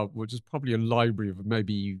set out, which is probably a library of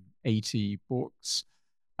maybe 80 books,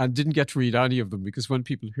 and didn't get to read any of them because when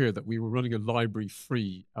people hear that we were running a library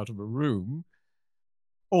free out of a room,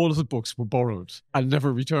 all of the books were borrowed and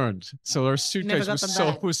never returned. So our suitcase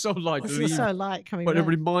was so light. It was so light coming but back. it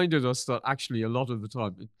reminded us that actually a lot of the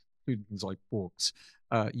time, including things like books,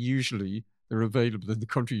 usually they're available in the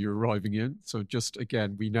country you're arriving in. So just,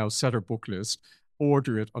 again, we now set our book list,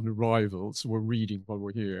 order it on arrival, so we're reading while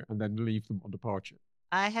we're here, and then leave them on departure.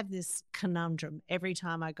 I have this conundrum every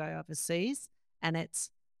time I go overseas, and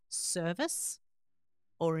it's service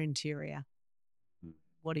or interior.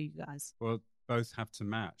 What do you guys? Well, both have to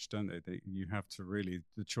match, don't they? You have to really,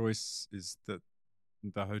 the choice is that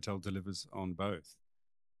the hotel delivers on both,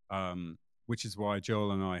 which is why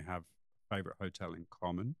Joel and I have favorite hotel in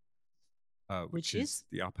common, which Which is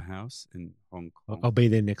the Upper House in Hong Kong. I'll be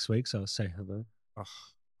there next week, so I'll say hello. Oh,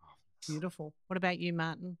 Beautiful. What about you,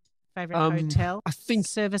 Martin? Favorite Um, hotel? I think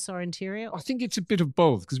Service or interior? I think it's a bit of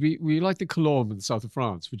both, because we like the Colombe in the south of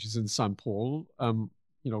France, which is in Saint Paul.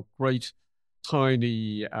 Great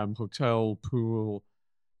tiny hotel, pool,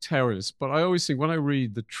 terrace. But I always think when I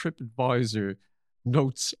read the TripAdvisor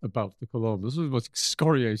notes about the Colombe, this was the most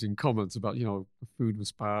excoriating comments about, the food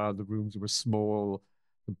was bad, the rooms were small,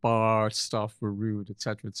 the bar staff were rude,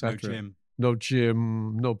 etc., etc. No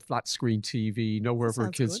gym, no flat screen TV, nowhere for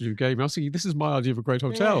kids to do gaming. I was thinking, this is my idea of a great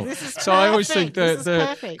hotel. Yeah, so I always think that the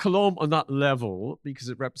perfect. Colombe on that level, because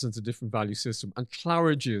it represents a different value system, and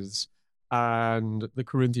Claridge's and the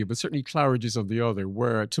Corinthia, but certainly Claridge's on the other,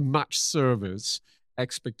 where to match service,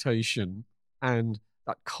 expectation, and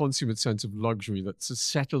that consummate sense of luxury that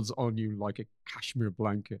settles on you like a cashmere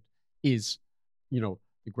blanket is, the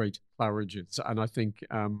great Claridge's. And I think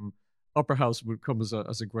Upper House would come as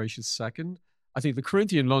a gracious second. I think the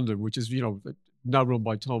Corinthia in London, which is, now run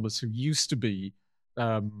by Thomas, who used to be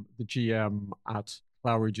the GM at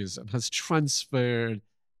Claridge's and has transferred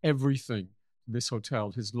everything to this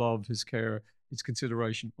hotel, his love, his care, his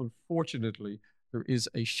consideration. Unfortunately, there is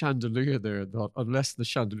a chandelier there that, unless the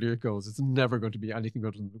chandelier goes, it's never going to be anything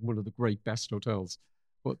other than one of the great best hotels.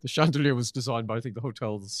 But the chandelier was designed by, I think, the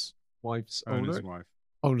hotel's wife's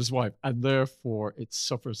owner's wife, and therefore it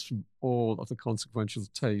suffers from all of the consequential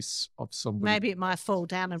tastes of somebody. Maybe it might fall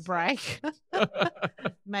down and break.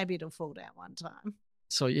 Maybe it'll fall down one time.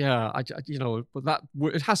 So yeah, but that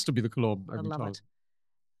it has to be the Colombe every I love time. it.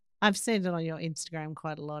 I've seen it on your Instagram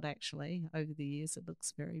quite a lot, actually, over the years. It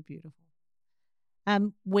looks very beautiful.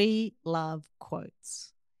 We love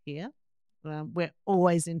quotes here. We're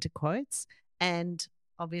always into quotes, and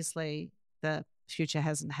obviously the future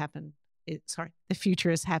hasn't happened. The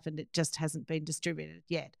future has happened. It just hasn't been distributed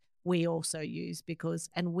yet. We also use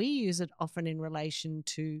and we use it often in relation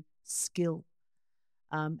to skill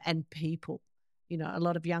and people. A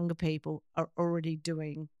lot of younger people are already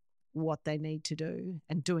doing what they need to do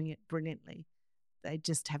and doing it brilliantly. They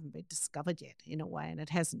just haven't been discovered yet in a way, and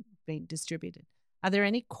it hasn't been distributed. Are there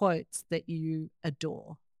any quotes that you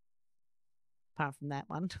adore apart from that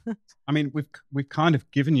one? I mean, we've kind of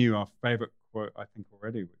given you our favorite quote, I think,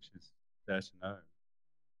 already, which is "Dare to know,"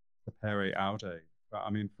 the Pere Aude. But I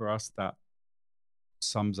mean, for us, that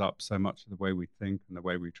sums up so much of the way we think and the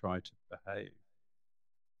way we try to behave.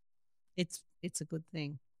 It's a good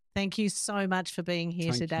thing. Thank you so much for being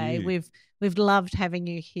here Thank today. you. We've loved having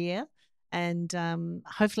you here, and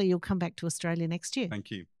hopefully you'll come back to Australia next year.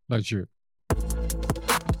 Thank you. Pleasure.